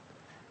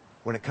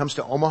 When it comes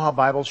to Omaha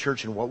Bible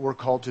Church and what we're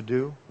called to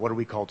do, what are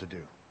we called to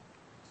do?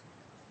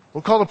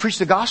 We're called to preach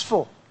the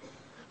gospel.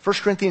 1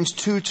 Corinthians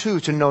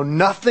 2:2, to know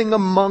nothing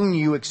among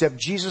you except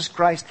Jesus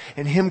Christ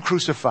and Him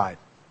crucified.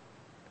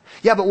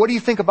 Yeah, but what do you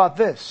think about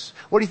this?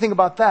 What do you think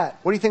about that?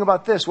 What do you think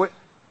about this?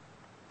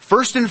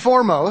 First and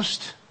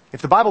foremost,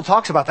 if the Bible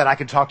talks about that, I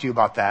could talk to you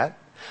about that.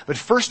 But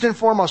first and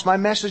foremost, my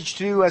message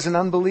to you as an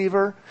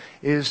unbeliever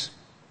is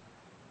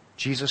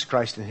Jesus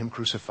Christ and Him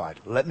crucified.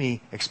 Let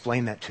me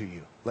explain that to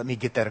you. Let me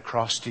get that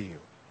across to you.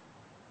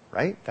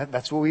 Right?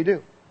 That's what we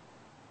do.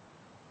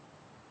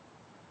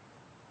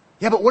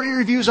 Yeah, but what are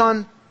your views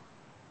on...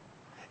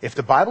 If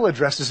the Bible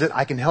addresses it,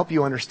 I can help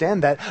you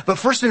understand that. But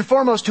first and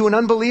foremost, to an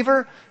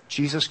unbeliever,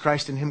 Jesus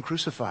Christ and Him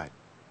crucified.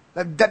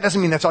 That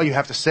doesn't mean that's all you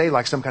have to say,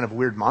 like some kind of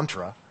weird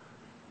mantra.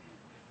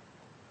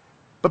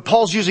 But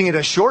Paul's using it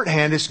as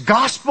shorthand. It's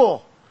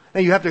gospel. Now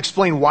you have to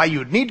explain why you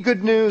would need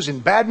good news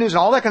and bad news and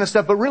all that kind of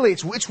stuff. But really,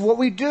 it's what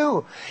we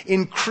do.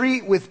 In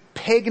Crete, with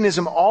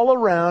paganism all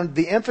around,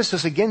 the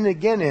emphasis again and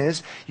again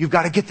is, you've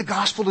got to get the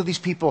gospel to these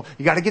people.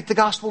 You've got to get the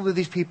gospel to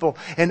these people.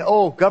 And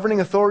governing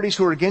authorities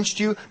who are against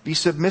you, be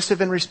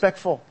submissive and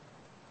respectful.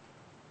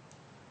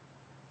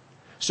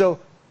 So,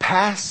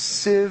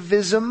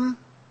 passivism,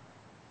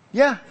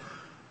 yeah.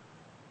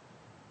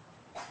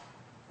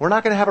 We're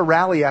not going to have a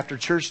rally after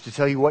church to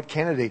tell you what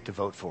candidate to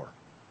vote for.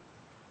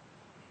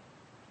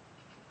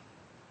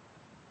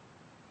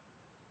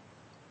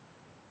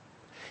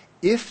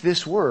 If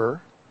this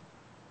were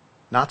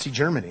Nazi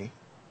Germany,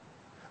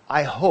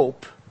 I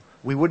hope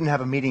we wouldn't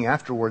have a meeting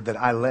afterward that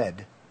I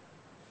led,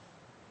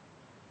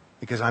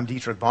 because I'm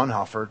Dietrich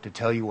Bonhoeffer, to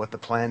tell you what the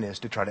plan is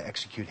to try to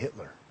execute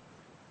Hitler.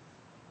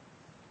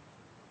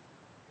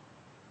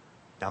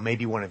 Now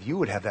maybe one of you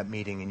would have that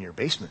meeting in your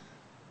basement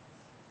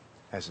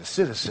as a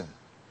citizen.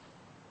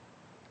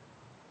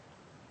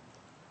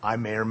 I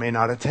may or may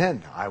not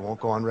attend. I won't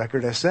go on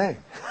record as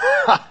saying.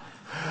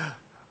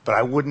 But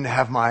I wouldn't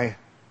have my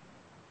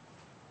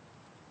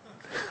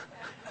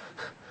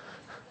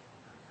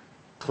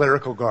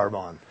clerical garb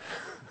on.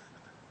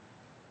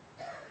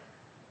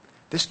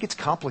 This gets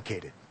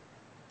complicated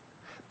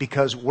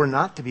because we're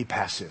not to be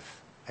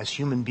passive as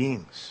human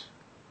beings.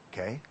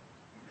 Okay?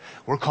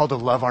 We're called to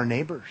love our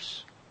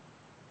neighbors.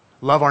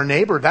 Love our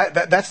neighbor.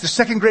 That's the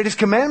second greatest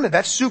commandment.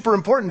 That's super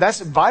important.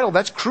 That's vital.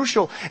 That's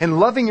crucial. And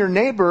loving your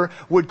neighbor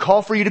would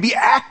call for you to be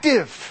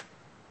active.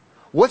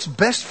 What's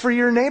best for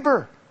your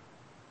neighbor?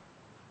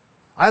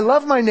 I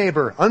love my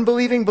neighbor,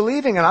 unbelieving,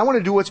 believing, and I want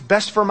to do what's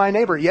best for my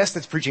neighbor. Yes,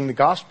 that's preaching the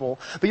gospel,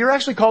 but you're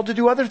actually called to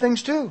do other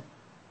things too.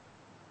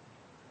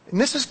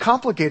 And this is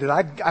complicated.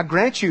 I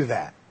grant you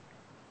that.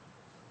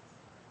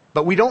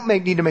 But we don't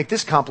need to make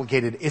this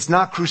complicated. It's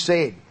not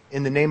crusade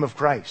in the name of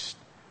Christ.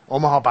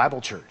 Omaha Bible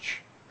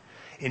Church.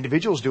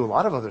 Individuals do a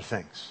lot of other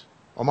things.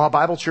 Omaha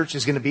Bible Church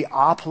is going to be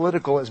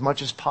apolitical as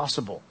much as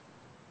possible.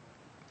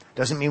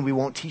 Doesn't mean we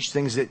won't teach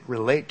things that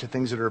relate to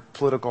things that are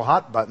political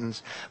hot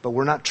buttons, but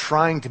we're not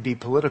trying to be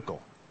political.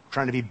 We're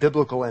trying to be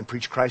biblical and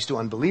preach Christ to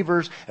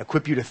unbelievers,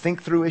 equip you to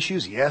think through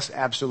issues. Yes,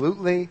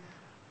 absolutely.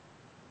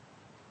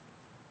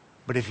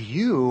 But if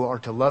you are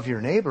to love your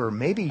neighbor,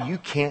 maybe you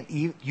can't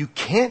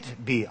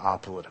be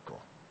apolitical.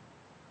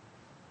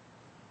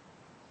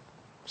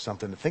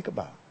 Something to think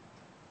about.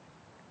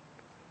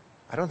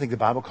 I don't think the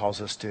Bible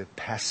calls us to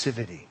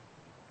passivity,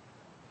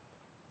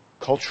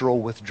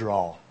 cultural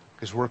withdrawal,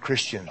 because we're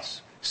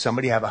Christians.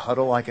 Somebody have a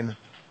huddle I can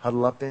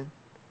huddle up in?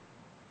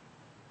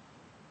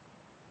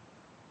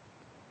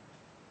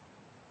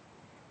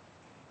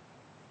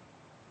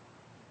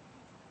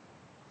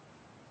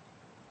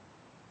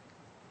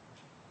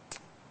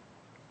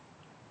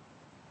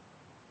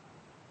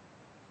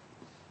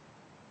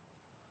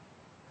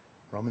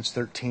 Romans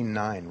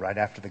 13:9, right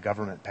after the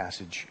government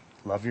passage,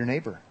 love your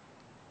neighbor.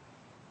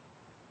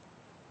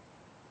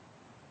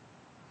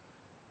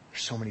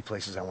 There's so many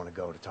places I want to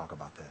go to talk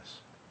about this.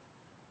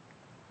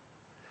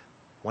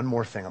 One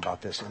more thing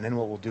about this, and then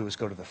what we'll do is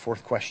go to the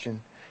fourth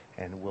question,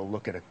 and we'll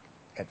look at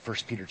 1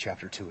 Peter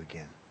chapter 2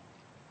 again.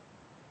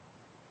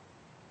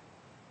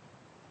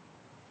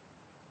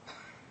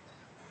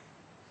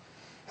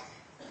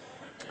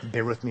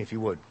 Bear with me if you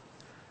would.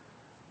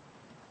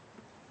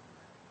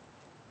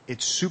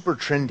 It's super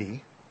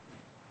trendy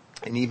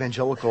in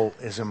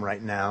evangelicalism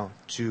right now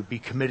to be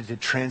committed to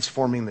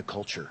transforming the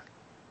culture.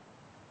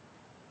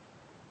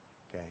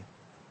 Okay?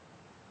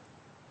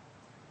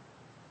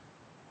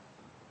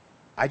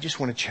 I just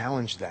want to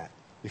challenge that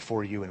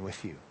before you and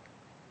with you.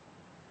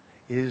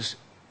 Is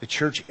the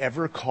church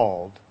ever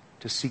called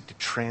to seek to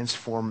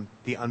transform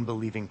the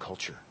unbelieving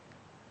culture?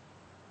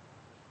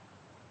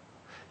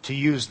 to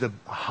use the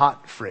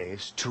hot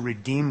phrase, to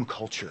redeem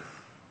culture.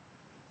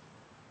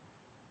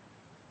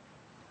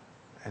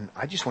 And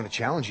I just want to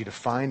challenge you to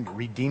find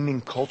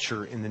redeeming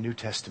culture in the New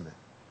Testament.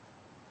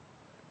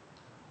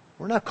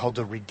 We're not called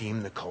to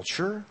redeem the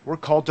culture. We're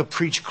called to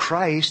preach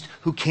Christ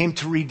who came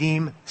to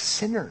redeem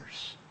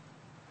sinners.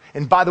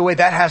 And by the way,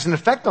 that has an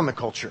effect on the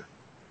culture.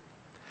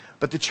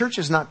 But the church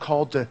is not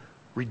called to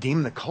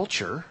redeem the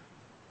culture.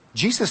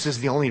 Jesus is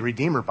the only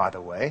redeemer, by the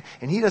way,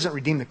 and he doesn't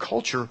redeem the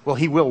culture. Well,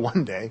 he will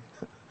one day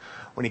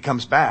when he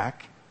comes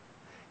back.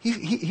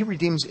 He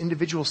redeems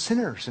individual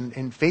sinners,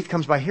 and faith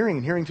comes by hearing,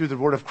 and hearing through the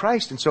word of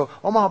Christ. And so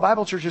Omaha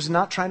Bible Church is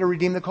not trying to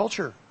redeem the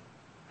culture.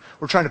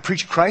 We're trying to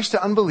preach Christ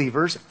to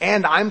unbelievers,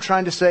 and I'm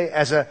trying to say,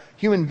 as a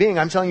human being,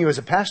 I'm telling you as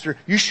a pastor,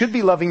 you should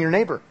be loving your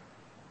neighbor.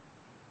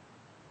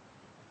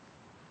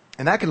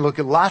 And that can look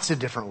at lots of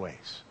different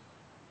ways.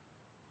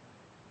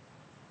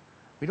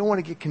 We don't want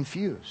to get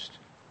confused.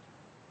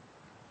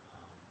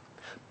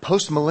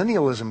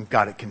 Postmillennialism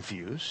got it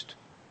confused,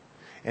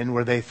 and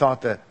where they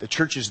thought that the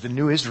church is the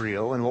new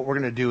Israel, and what we're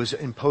going to do is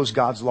impose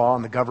God's law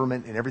on the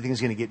government, and everything is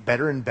going to get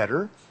better and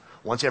better.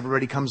 Once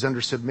everybody comes under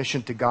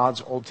submission to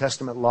God's Old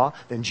Testament law,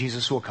 then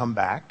Jesus will come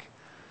back.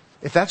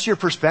 If that's your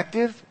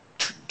perspective,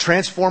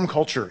 transform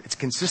culture. It's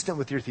consistent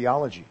with your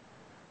theology.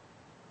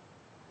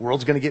 The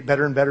world's going to get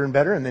better and better and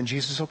better, and then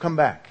Jesus will come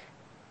back.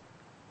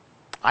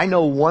 I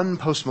know one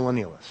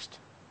postmillennialist.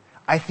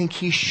 I think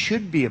he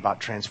should be about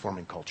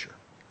transforming culture.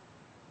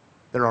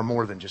 There are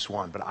more than just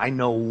one, but I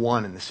know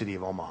one in the city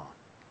of Omaha.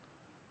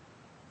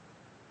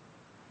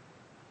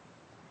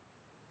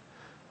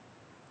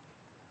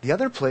 The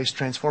other place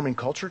transforming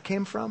culture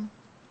came from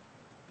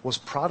was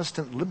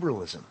Protestant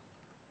liberalism.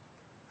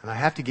 And I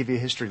have to give you a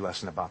history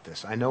lesson about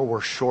this. I know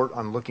we're short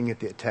on looking at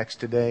the text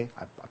today.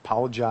 I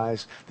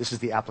apologize. This is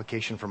the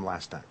application from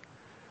last time.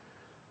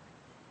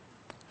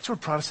 That's where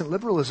Protestant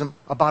liberalism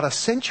about a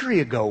century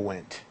ago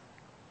went.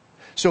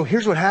 So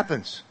here's what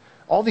happens.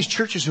 All these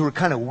churches who were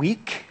kind of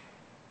weak,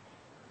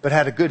 but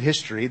had a good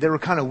history, they were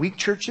kind of weak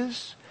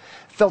churches,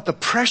 felt the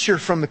pressure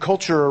from the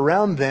culture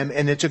around them,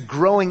 and it's a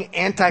growing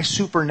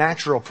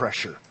anti-supernatural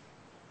pressure.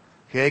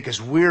 Okay,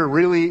 because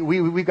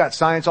we've got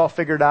science all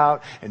figured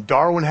out, and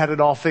Darwin had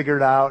it all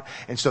figured out,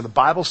 and so the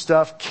Bible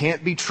stuff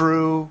can't be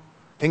true.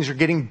 Things are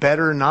getting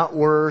better, not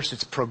worse.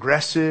 It's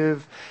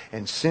progressive,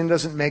 and sin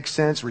doesn't make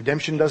sense.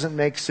 Redemption doesn't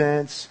make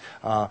sense.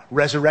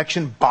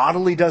 Resurrection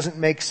bodily doesn't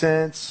make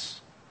sense.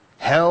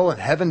 Hell and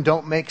heaven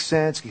don't make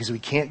sense because we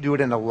can't do it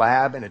in a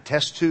lab, in a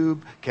test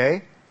tube.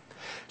 Okay?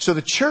 So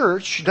the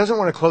church doesn't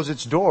want to close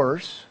its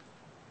doors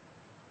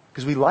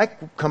because we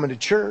like coming to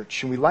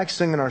church and we like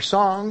singing our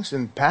songs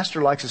and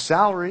pastor likes a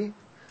salary,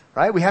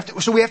 right?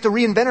 So we have to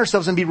reinvent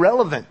ourselves and be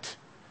relevant.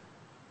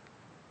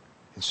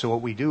 And so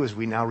what we do is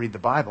we now read the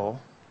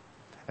Bible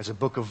as a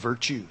book of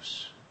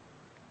virtues,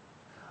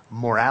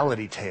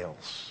 morality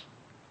tales,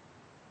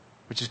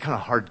 which is kind of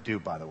hard to do,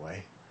 by the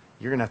way.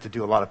 You're going to have to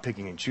do a lot of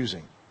picking and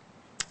choosing.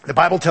 The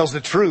Bible tells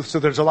the truth, so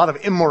there's a lot of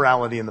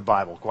immorality in the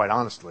Bible, quite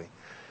honestly.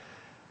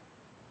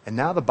 And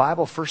now the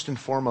Bible, first and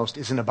foremost,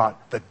 isn't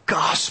about the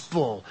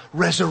gospel,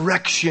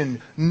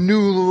 resurrection,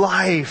 new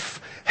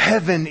life,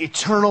 heaven,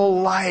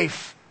 eternal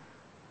life,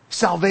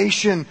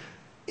 salvation,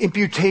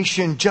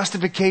 imputation,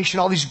 justification,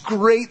 all these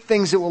great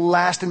things that will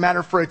last and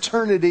matter for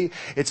eternity.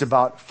 It's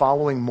about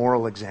following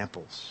moral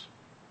examples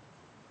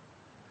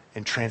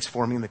and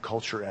transforming the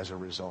culture as a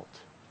result.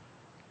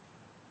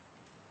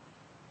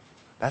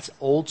 That's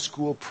old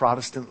school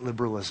Protestant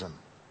liberalism.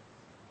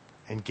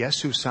 And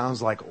guess who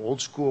sounds like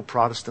old school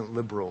Protestant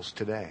liberals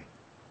today?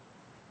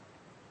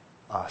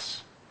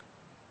 Us,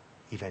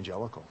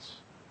 evangelicals.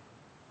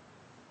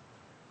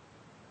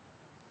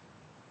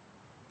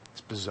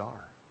 It's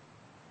bizarre.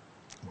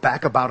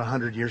 Back about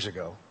 100 years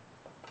ago,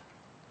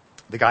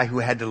 the guy who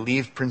had to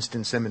leave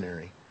Princeton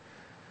Seminary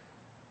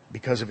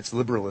because of its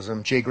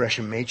liberalism, J.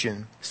 Gresham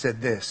Machen,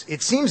 said this: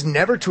 "It seems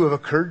never to have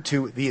occurred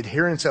to the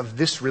adherents of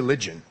this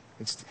religion,"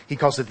 he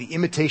calls it the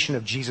imitation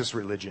of Jesus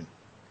religion,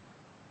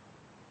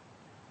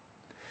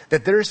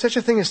 "that there is such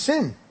a thing as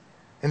sin,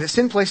 and that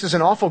sin places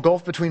an awful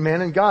gulf between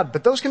man and God.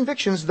 But those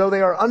convictions, though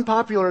they are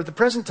unpopular at the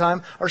present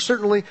time, are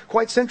certainly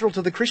quite central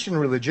to the Christian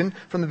religion.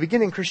 From the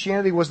beginning,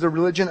 Christianity was the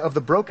religion of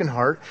the broken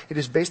heart. It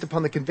is based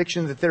upon the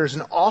conviction that there is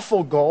an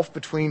awful gulf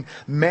between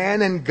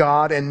man and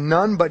God, and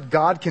none but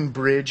God can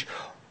bridge.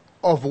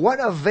 Of what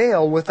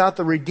avail without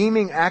the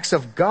redeeming acts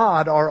of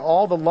God are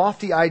all the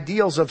lofty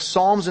ideals of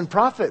Psalms and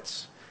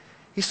prophets?"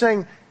 He's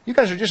saying, you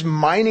guys are just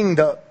mining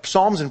the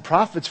Psalms and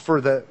prophets for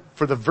the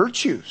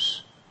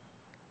virtues.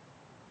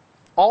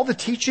 All the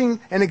teaching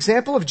and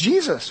example of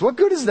Jesus. What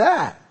good is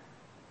that?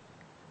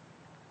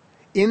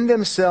 In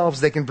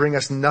themselves, they can bring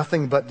us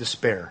nothing but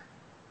despair.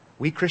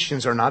 We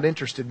Christians are not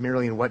interested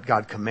merely in what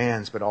God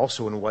commands, but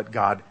also in what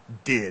God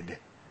did.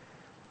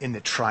 In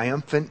the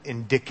triumphant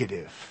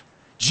indicative.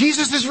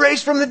 Jesus is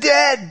raised from the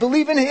dead.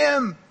 Believe in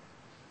Him.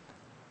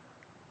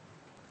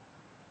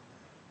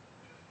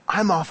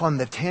 I'm off on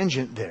the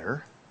tangent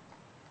there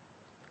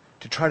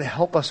to try to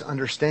help us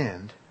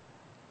understand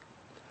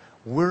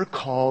We're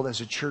called as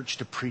a church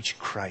to preach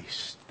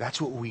Christ. That's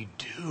what we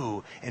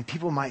do. And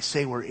people might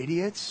say we're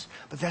idiots,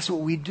 but that's what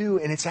we do.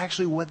 And it's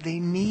actually what they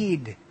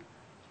need.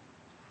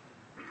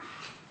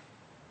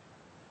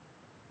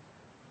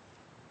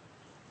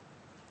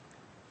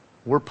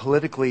 We're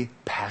politically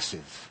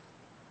passive.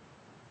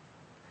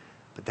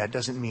 But that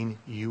doesn't mean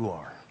you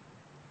are.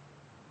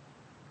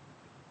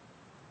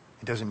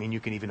 It doesn't mean you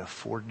can even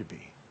afford to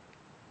be.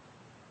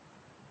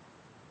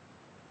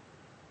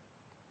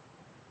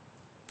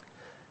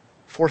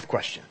 Fourth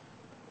question.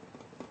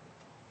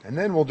 And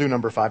then we'll do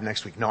number 5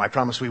 next week. No, I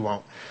promise we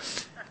won't.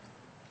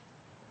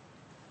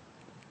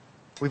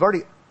 We've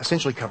already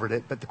essentially covered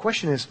it, but the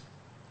question is,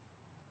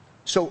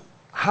 so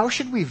how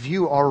should we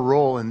view our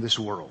role in this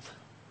world?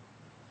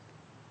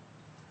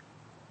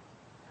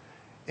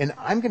 And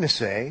I'm going to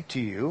say to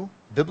you,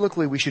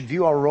 biblically, we should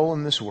view our role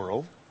in this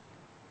world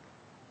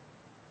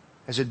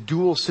as a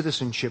dual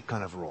citizenship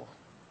kind of role.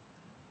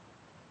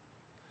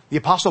 The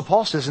Apostle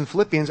Paul says in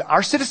Philippians,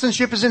 our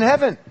citizenship is in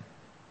heaven.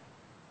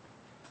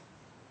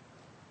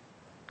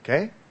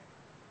 Okay?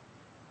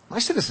 My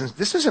citizens,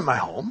 this isn't my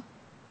home.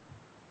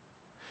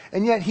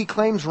 And yet he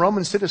claims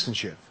Roman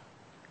citizenship.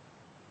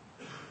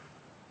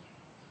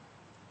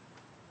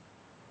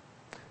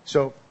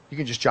 So you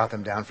can just jot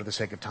them down for the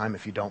sake of time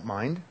if you don't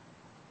mind.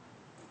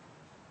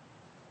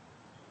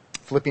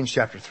 Philippians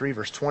chapter 3,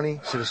 verse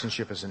 20,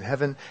 citizenship is in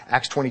heaven.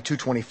 Acts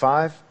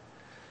 22:25,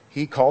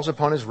 he calls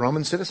upon his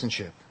Roman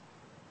citizenship.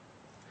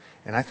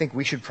 And I think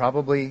we should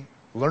probably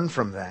learn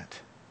from that.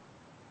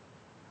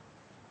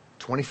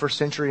 21st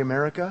century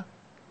America,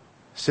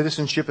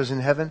 citizenship is in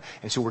heaven,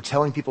 and so we're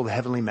telling people the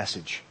heavenly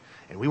message.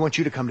 And we want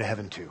you to come to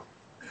heaven too.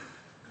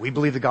 We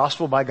believe the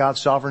gospel by God's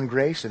sovereign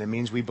grace, and it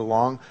means we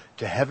belong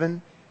to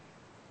heaven,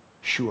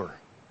 sure.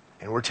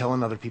 And we're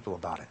telling other people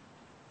about it.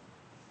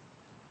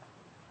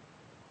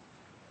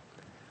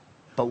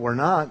 But we're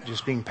not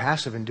just being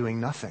passive and doing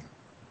nothing.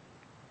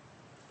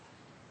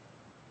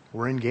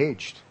 We're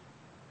engaged.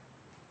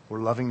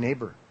 We're loving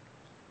neighbor.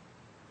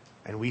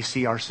 And we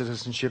see our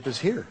citizenship is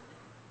here.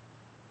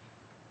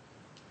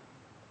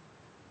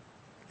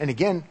 And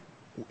again,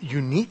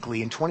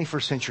 uniquely in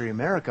 21st century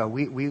America,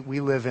 we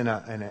live in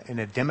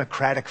a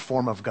democratic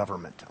form of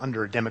government,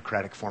 under a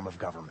democratic form of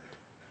government.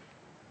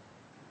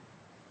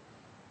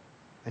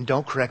 And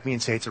don't correct me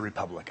and say it's a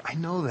republic. I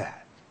know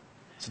that.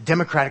 It's a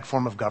democratic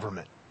form of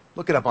government.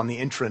 Look it up on the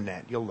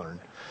intranet. You'll learn.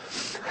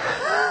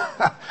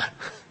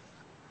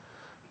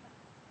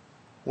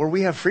 Where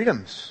we have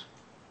freedoms.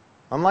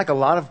 Unlike a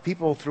lot of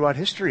people throughout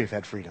history have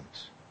had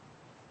freedoms.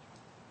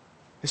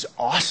 It's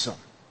awesome.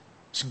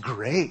 It's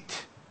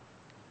great.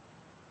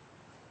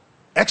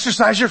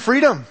 Exercise your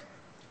freedom.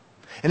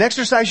 And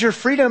exercise your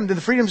freedom,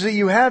 the freedoms that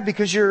you have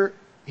because you're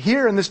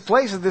here in this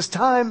place at this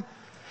time,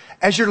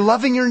 as you're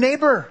loving your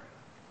neighbor.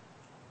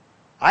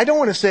 I don't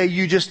want to say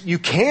you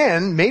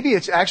can. Maybe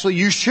it's actually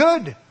you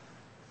should.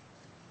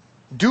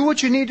 Do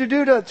what you need to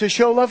do to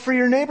show love for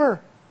your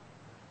neighbor.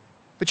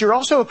 But you're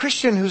also a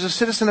Christian who's a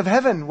citizen of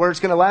heaven where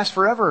it's going to last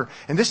forever.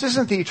 And this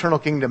isn't the eternal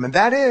kingdom, and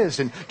that is.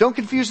 And don't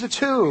confuse the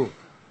two.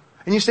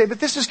 And you say, but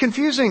this is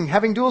confusing,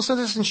 having dual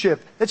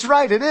citizenship. That's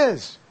right, it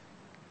is.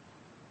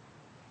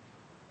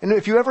 And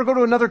if you ever go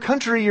to another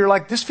country, you're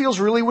like, this feels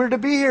really weird to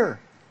be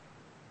here.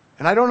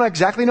 And I don't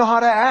exactly know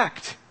how to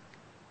act.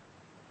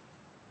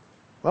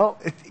 Well,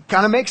 it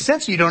kind of makes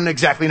sense you don't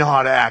exactly know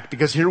how to act,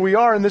 because here we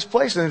are in this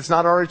place and it's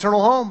not our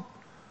eternal home.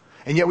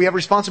 And yet we have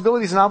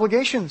responsibilities and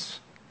obligations.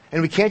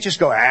 And we can't just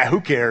go,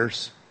 who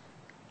cares?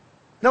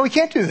 No, we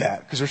can't do that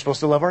because we're supposed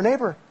to love our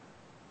neighbor.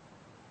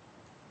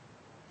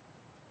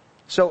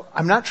 So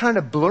I'm not trying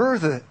to blur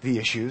the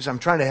issues. I'm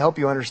trying to help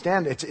you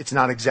understand it's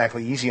not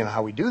exactly easy on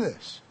how we do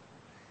this.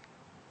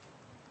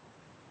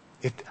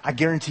 I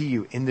guarantee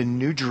you, in the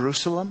New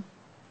Jerusalem,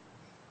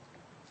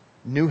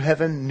 new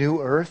heaven, new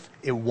earth,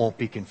 it won't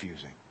be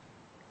confusing.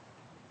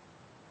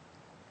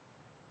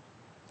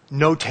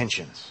 No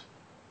tensions.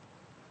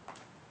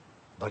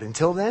 But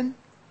until then,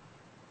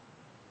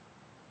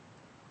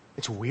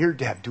 it's weird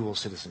to have dual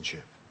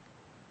citizenship.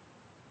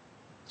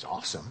 It's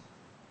awesome.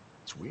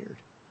 It's weird.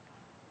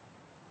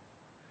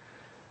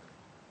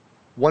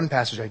 One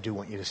passage I do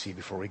want you to see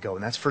before we go,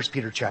 and that's 1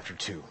 Peter chapter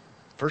 2.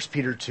 1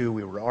 Peter 2,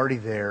 we were already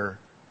there.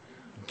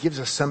 It gives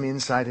us some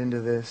insight into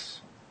this.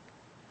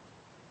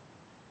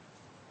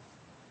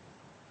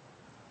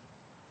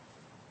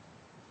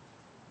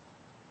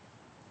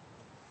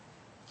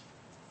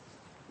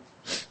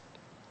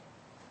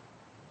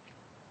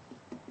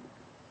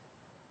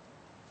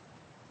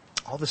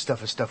 All this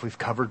stuff is stuff we've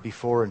covered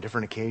before on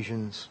different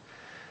occasions.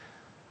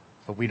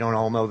 But we don't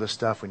all know this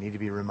stuff. We need to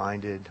be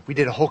reminded. We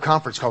did a whole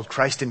conference called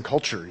Christ in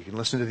Culture. You can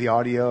listen to the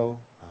audio.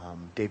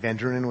 Dave Van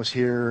Drunen was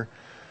here.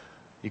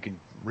 You can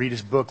read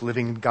his book,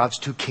 Living God's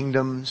Two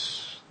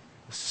Kingdoms.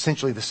 It's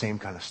essentially the same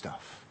kind of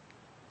stuff.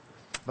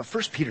 But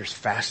 1 Peter's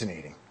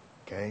fascinating,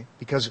 okay?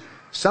 Because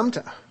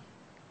sometimes...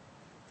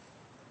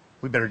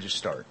 we better just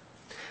start.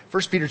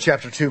 1 Peter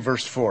chapter 2,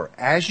 verse 4.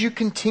 As you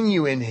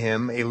continue in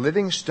him, a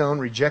living stone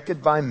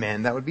rejected by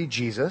men, that would be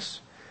Jesus,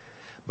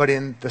 But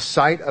in the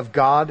sight of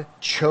God,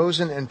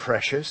 chosen and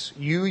precious,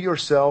 you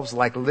yourselves,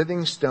 like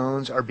living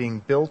stones, are being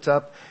built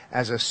up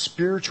as a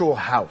spiritual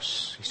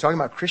house. He's talking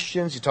about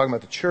Christians. He's talking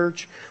about the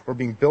church. We're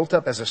being built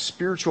up as a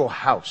spiritual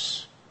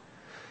house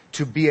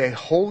to be a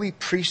holy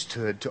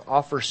priesthood, to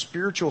offer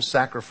spiritual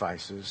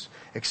sacrifices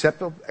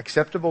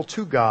acceptable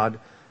to God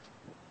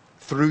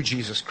through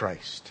Jesus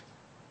Christ.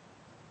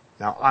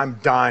 Now, I'm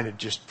dying to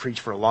just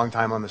preach for a long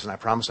time on this, and I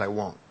promise I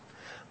won't.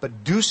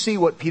 But do see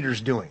what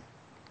Peter's doing.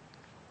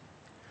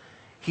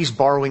 He's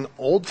borrowing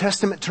Old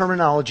Testament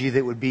terminology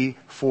that would be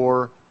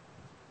for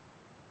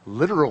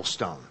literal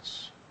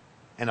stones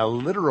and a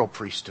literal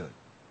priesthood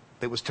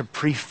that was to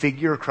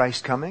prefigure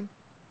Christ's coming.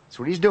 That's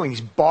what he's doing. He's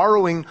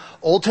borrowing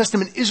Old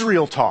Testament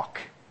Israel talk.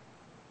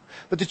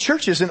 But the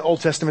church isn't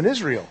Old Testament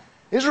Israel.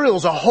 Israel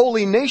is a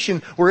holy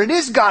nation where it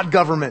is God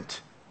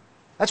government.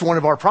 That's one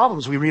of our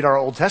problems. We read our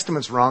Old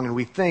Testaments wrong and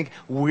we think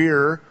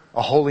we're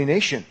a holy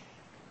nation.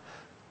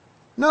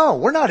 No,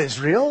 we're not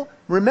Israel.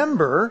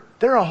 Remember,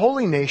 they're a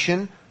holy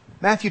nation.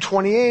 Matthew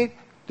 28,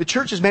 the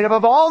church is made up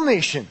of all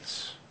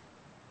nations.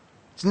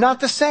 It's not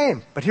the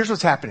same. But here's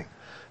what's happening.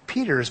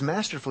 Peter is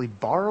masterfully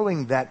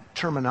borrowing that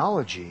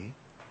terminology,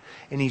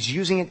 and he's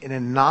using it in a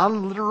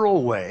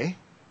non-literal way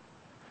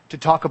to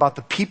talk about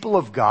the people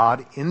of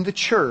God in the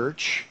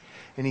church,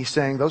 and he's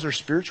saying those are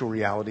spiritual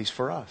realities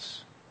for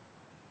us.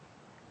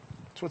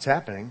 That's what's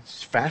happening.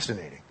 It's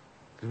fascinating.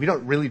 We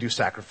don't really do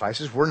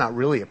sacrifices. We're not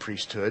really a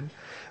priesthood.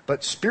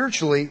 But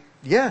spiritually,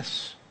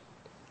 yes,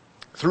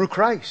 through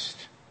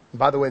Christ. And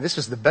by the way, this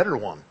is the better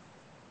one.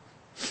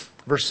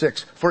 Verse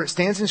 6, for it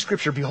stands in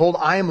Scripture, behold,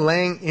 I am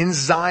laying in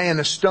Zion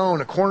a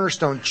stone, a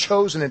cornerstone,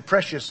 chosen and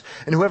precious,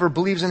 and whoever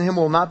believes in him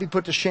will not be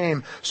put to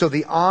shame. So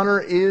the honor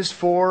is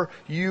for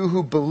you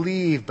who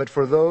believe, but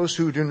for those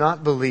who do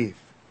not believe.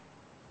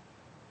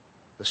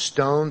 The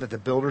stone that the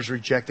builders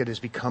rejected has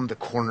become the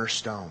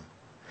cornerstone,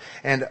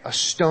 and a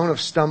stone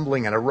of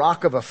stumbling and a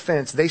rock of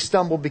offense. They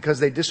stumbled because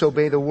they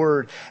disobey the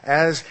word,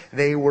 as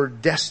they were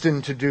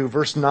destined to do.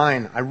 Verse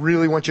 9, I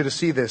really want you to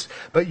see this.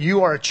 But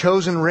you are a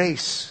chosen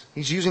race.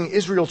 He's using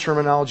Israel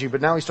terminology,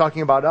 but now he's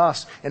talking about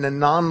us in a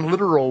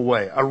non-literal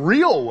way. A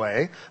real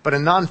way, but a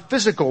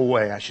non-physical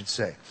way, I should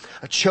say.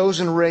 A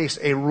chosen race,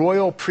 a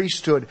royal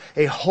priesthood,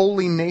 a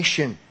holy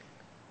nation.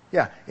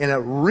 Yeah, in a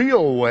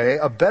real way,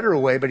 a better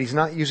way, but he's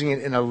not using it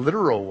in a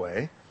literal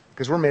way,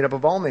 because we're made up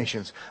of all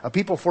nations. A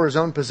people for his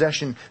own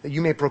possession, that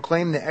you may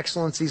proclaim the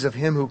excellencies of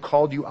him who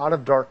called you out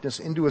of darkness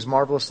into his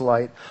marvelous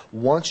light.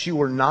 Once you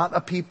were not a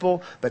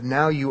people, but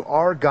now you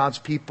are God's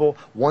people.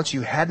 Once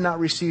you had not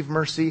received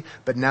mercy,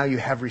 but now you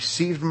have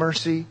received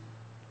mercy.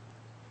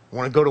 I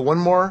want to go to one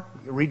more,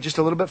 read just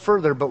a little bit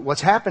further, but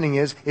what's happening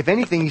is, if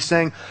anything, he's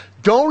saying,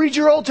 don't read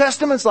your Old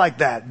Testaments like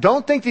that.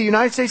 Don't think the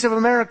United States of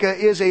America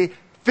is a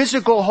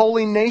physical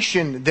holy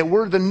nation, that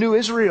we're the new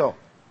Israel.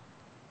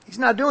 He's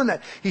not doing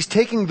that. He's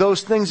taking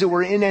those things that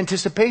were in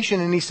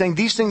anticipation and he's saying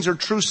these things are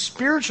true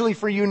spiritually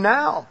for you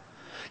now.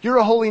 You're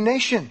a holy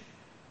nation.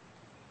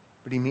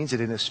 But he means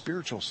it in a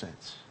spiritual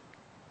sense.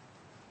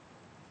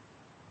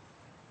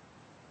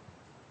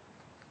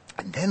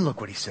 And then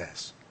look what he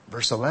says.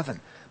 Verse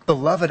 11.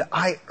 Beloved,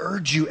 I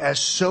urge you as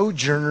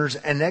sojourners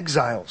and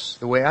exiles.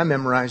 The way I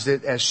memorized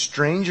it, as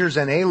strangers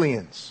and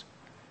aliens.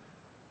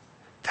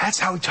 That's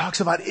how he talks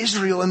about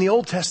Israel in the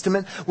Old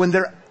Testament when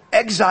they're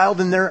exiled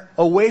and they're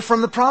away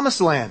from the promised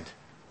land.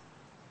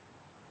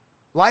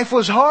 Life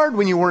was hard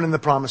when you weren't in the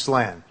promised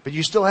land, but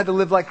you still had to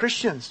live like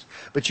Christians.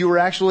 But you were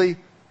actually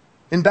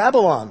in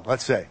Babylon,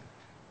 let's say.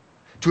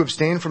 To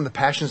abstain from the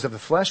passions of the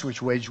flesh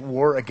which wage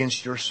war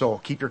against your soul.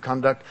 Keep your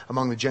conduct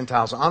among the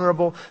Gentiles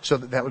honorable, so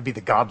that would be the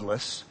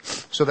godless,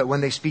 so that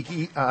when they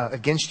speak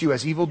against you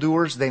as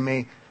evildoers, they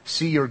may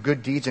see your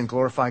good deeds and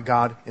glorify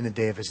God in the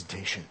day of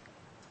visitation.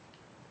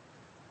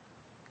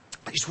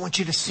 I just want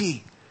you to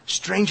see.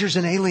 Strangers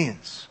and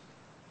aliens.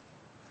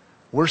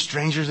 We're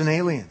strangers and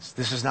aliens.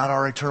 This is not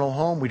our eternal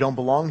home. We don't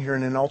belong here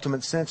in an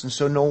ultimate sense. And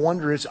so no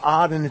wonder it's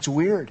odd and it's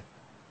weird.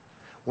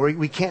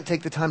 We can't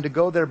take the time to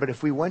go there, but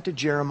if we went to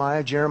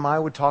Jeremiah,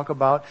 Jeremiah would talk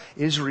about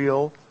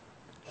Israel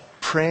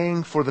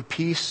praying for the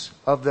peace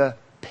of the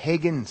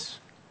pagans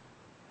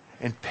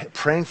and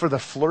praying for the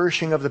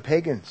flourishing of the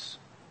pagans.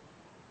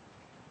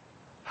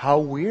 How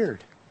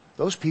weird.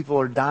 Those people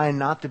are dying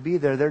not to be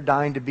there. They're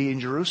dying to be in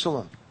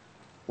Jerusalem,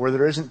 where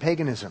there isn't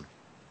paganism.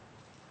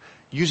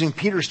 Using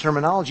Peter's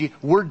terminology,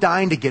 we're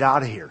dying to get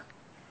out of here.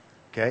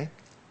 Okay?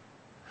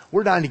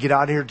 We're dying to get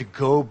out of here to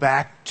go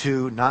back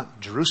to, not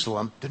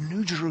Jerusalem, the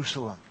new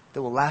Jerusalem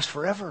that will last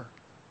forever.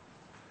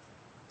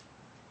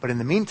 But in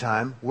the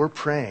meantime, we're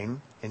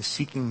praying and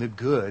seeking the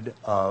good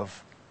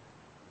of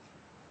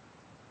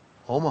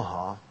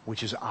Omaha,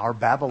 which is our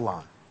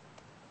Babylon.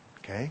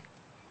 Okay?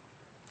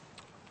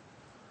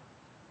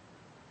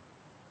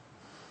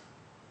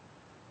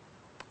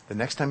 The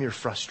next time you're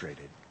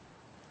frustrated,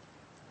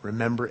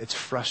 remember it's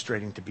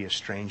frustrating to be a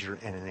stranger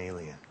and an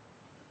alien.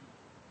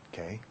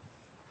 Okay?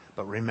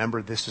 But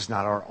remember, this is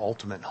not our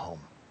ultimate home.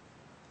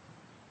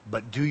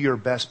 But do your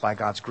best by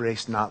God's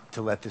grace not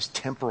to let this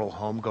temporal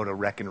home go to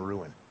wreck and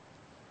ruin.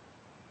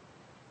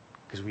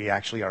 because we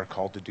actually are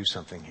called to do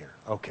something here.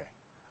 Okay,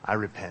 I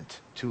repent.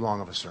 Too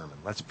long of a sermon.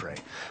 Let's pray.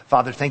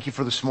 Father, thank you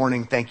for this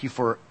morning. Thank you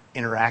for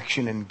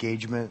interaction and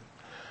engagement.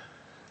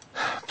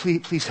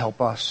 Please help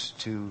us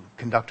to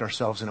conduct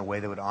ourselves in a way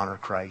that would honor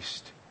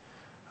Christ.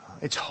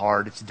 It's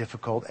hard, it's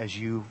difficult, as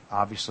you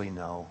obviously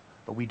know,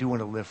 but we do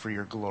want to live for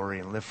your glory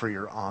and live for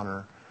your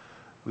honor.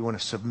 We want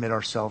to submit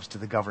ourselves to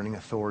the governing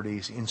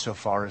authorities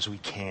insofar as we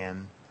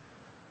can.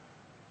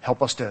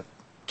 Help us to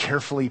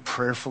carefully,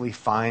 prayerfully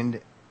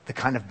find the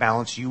kind of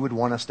balance you would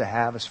want us to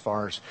have as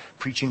far as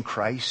preaching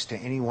Christ to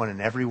anyone and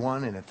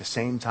everyone, and at the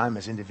same time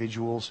as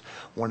individuals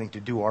wanting to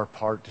do our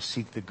part to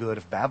seek the good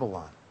of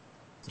Babylon.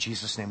 In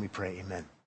Jesus' name we pray, amen.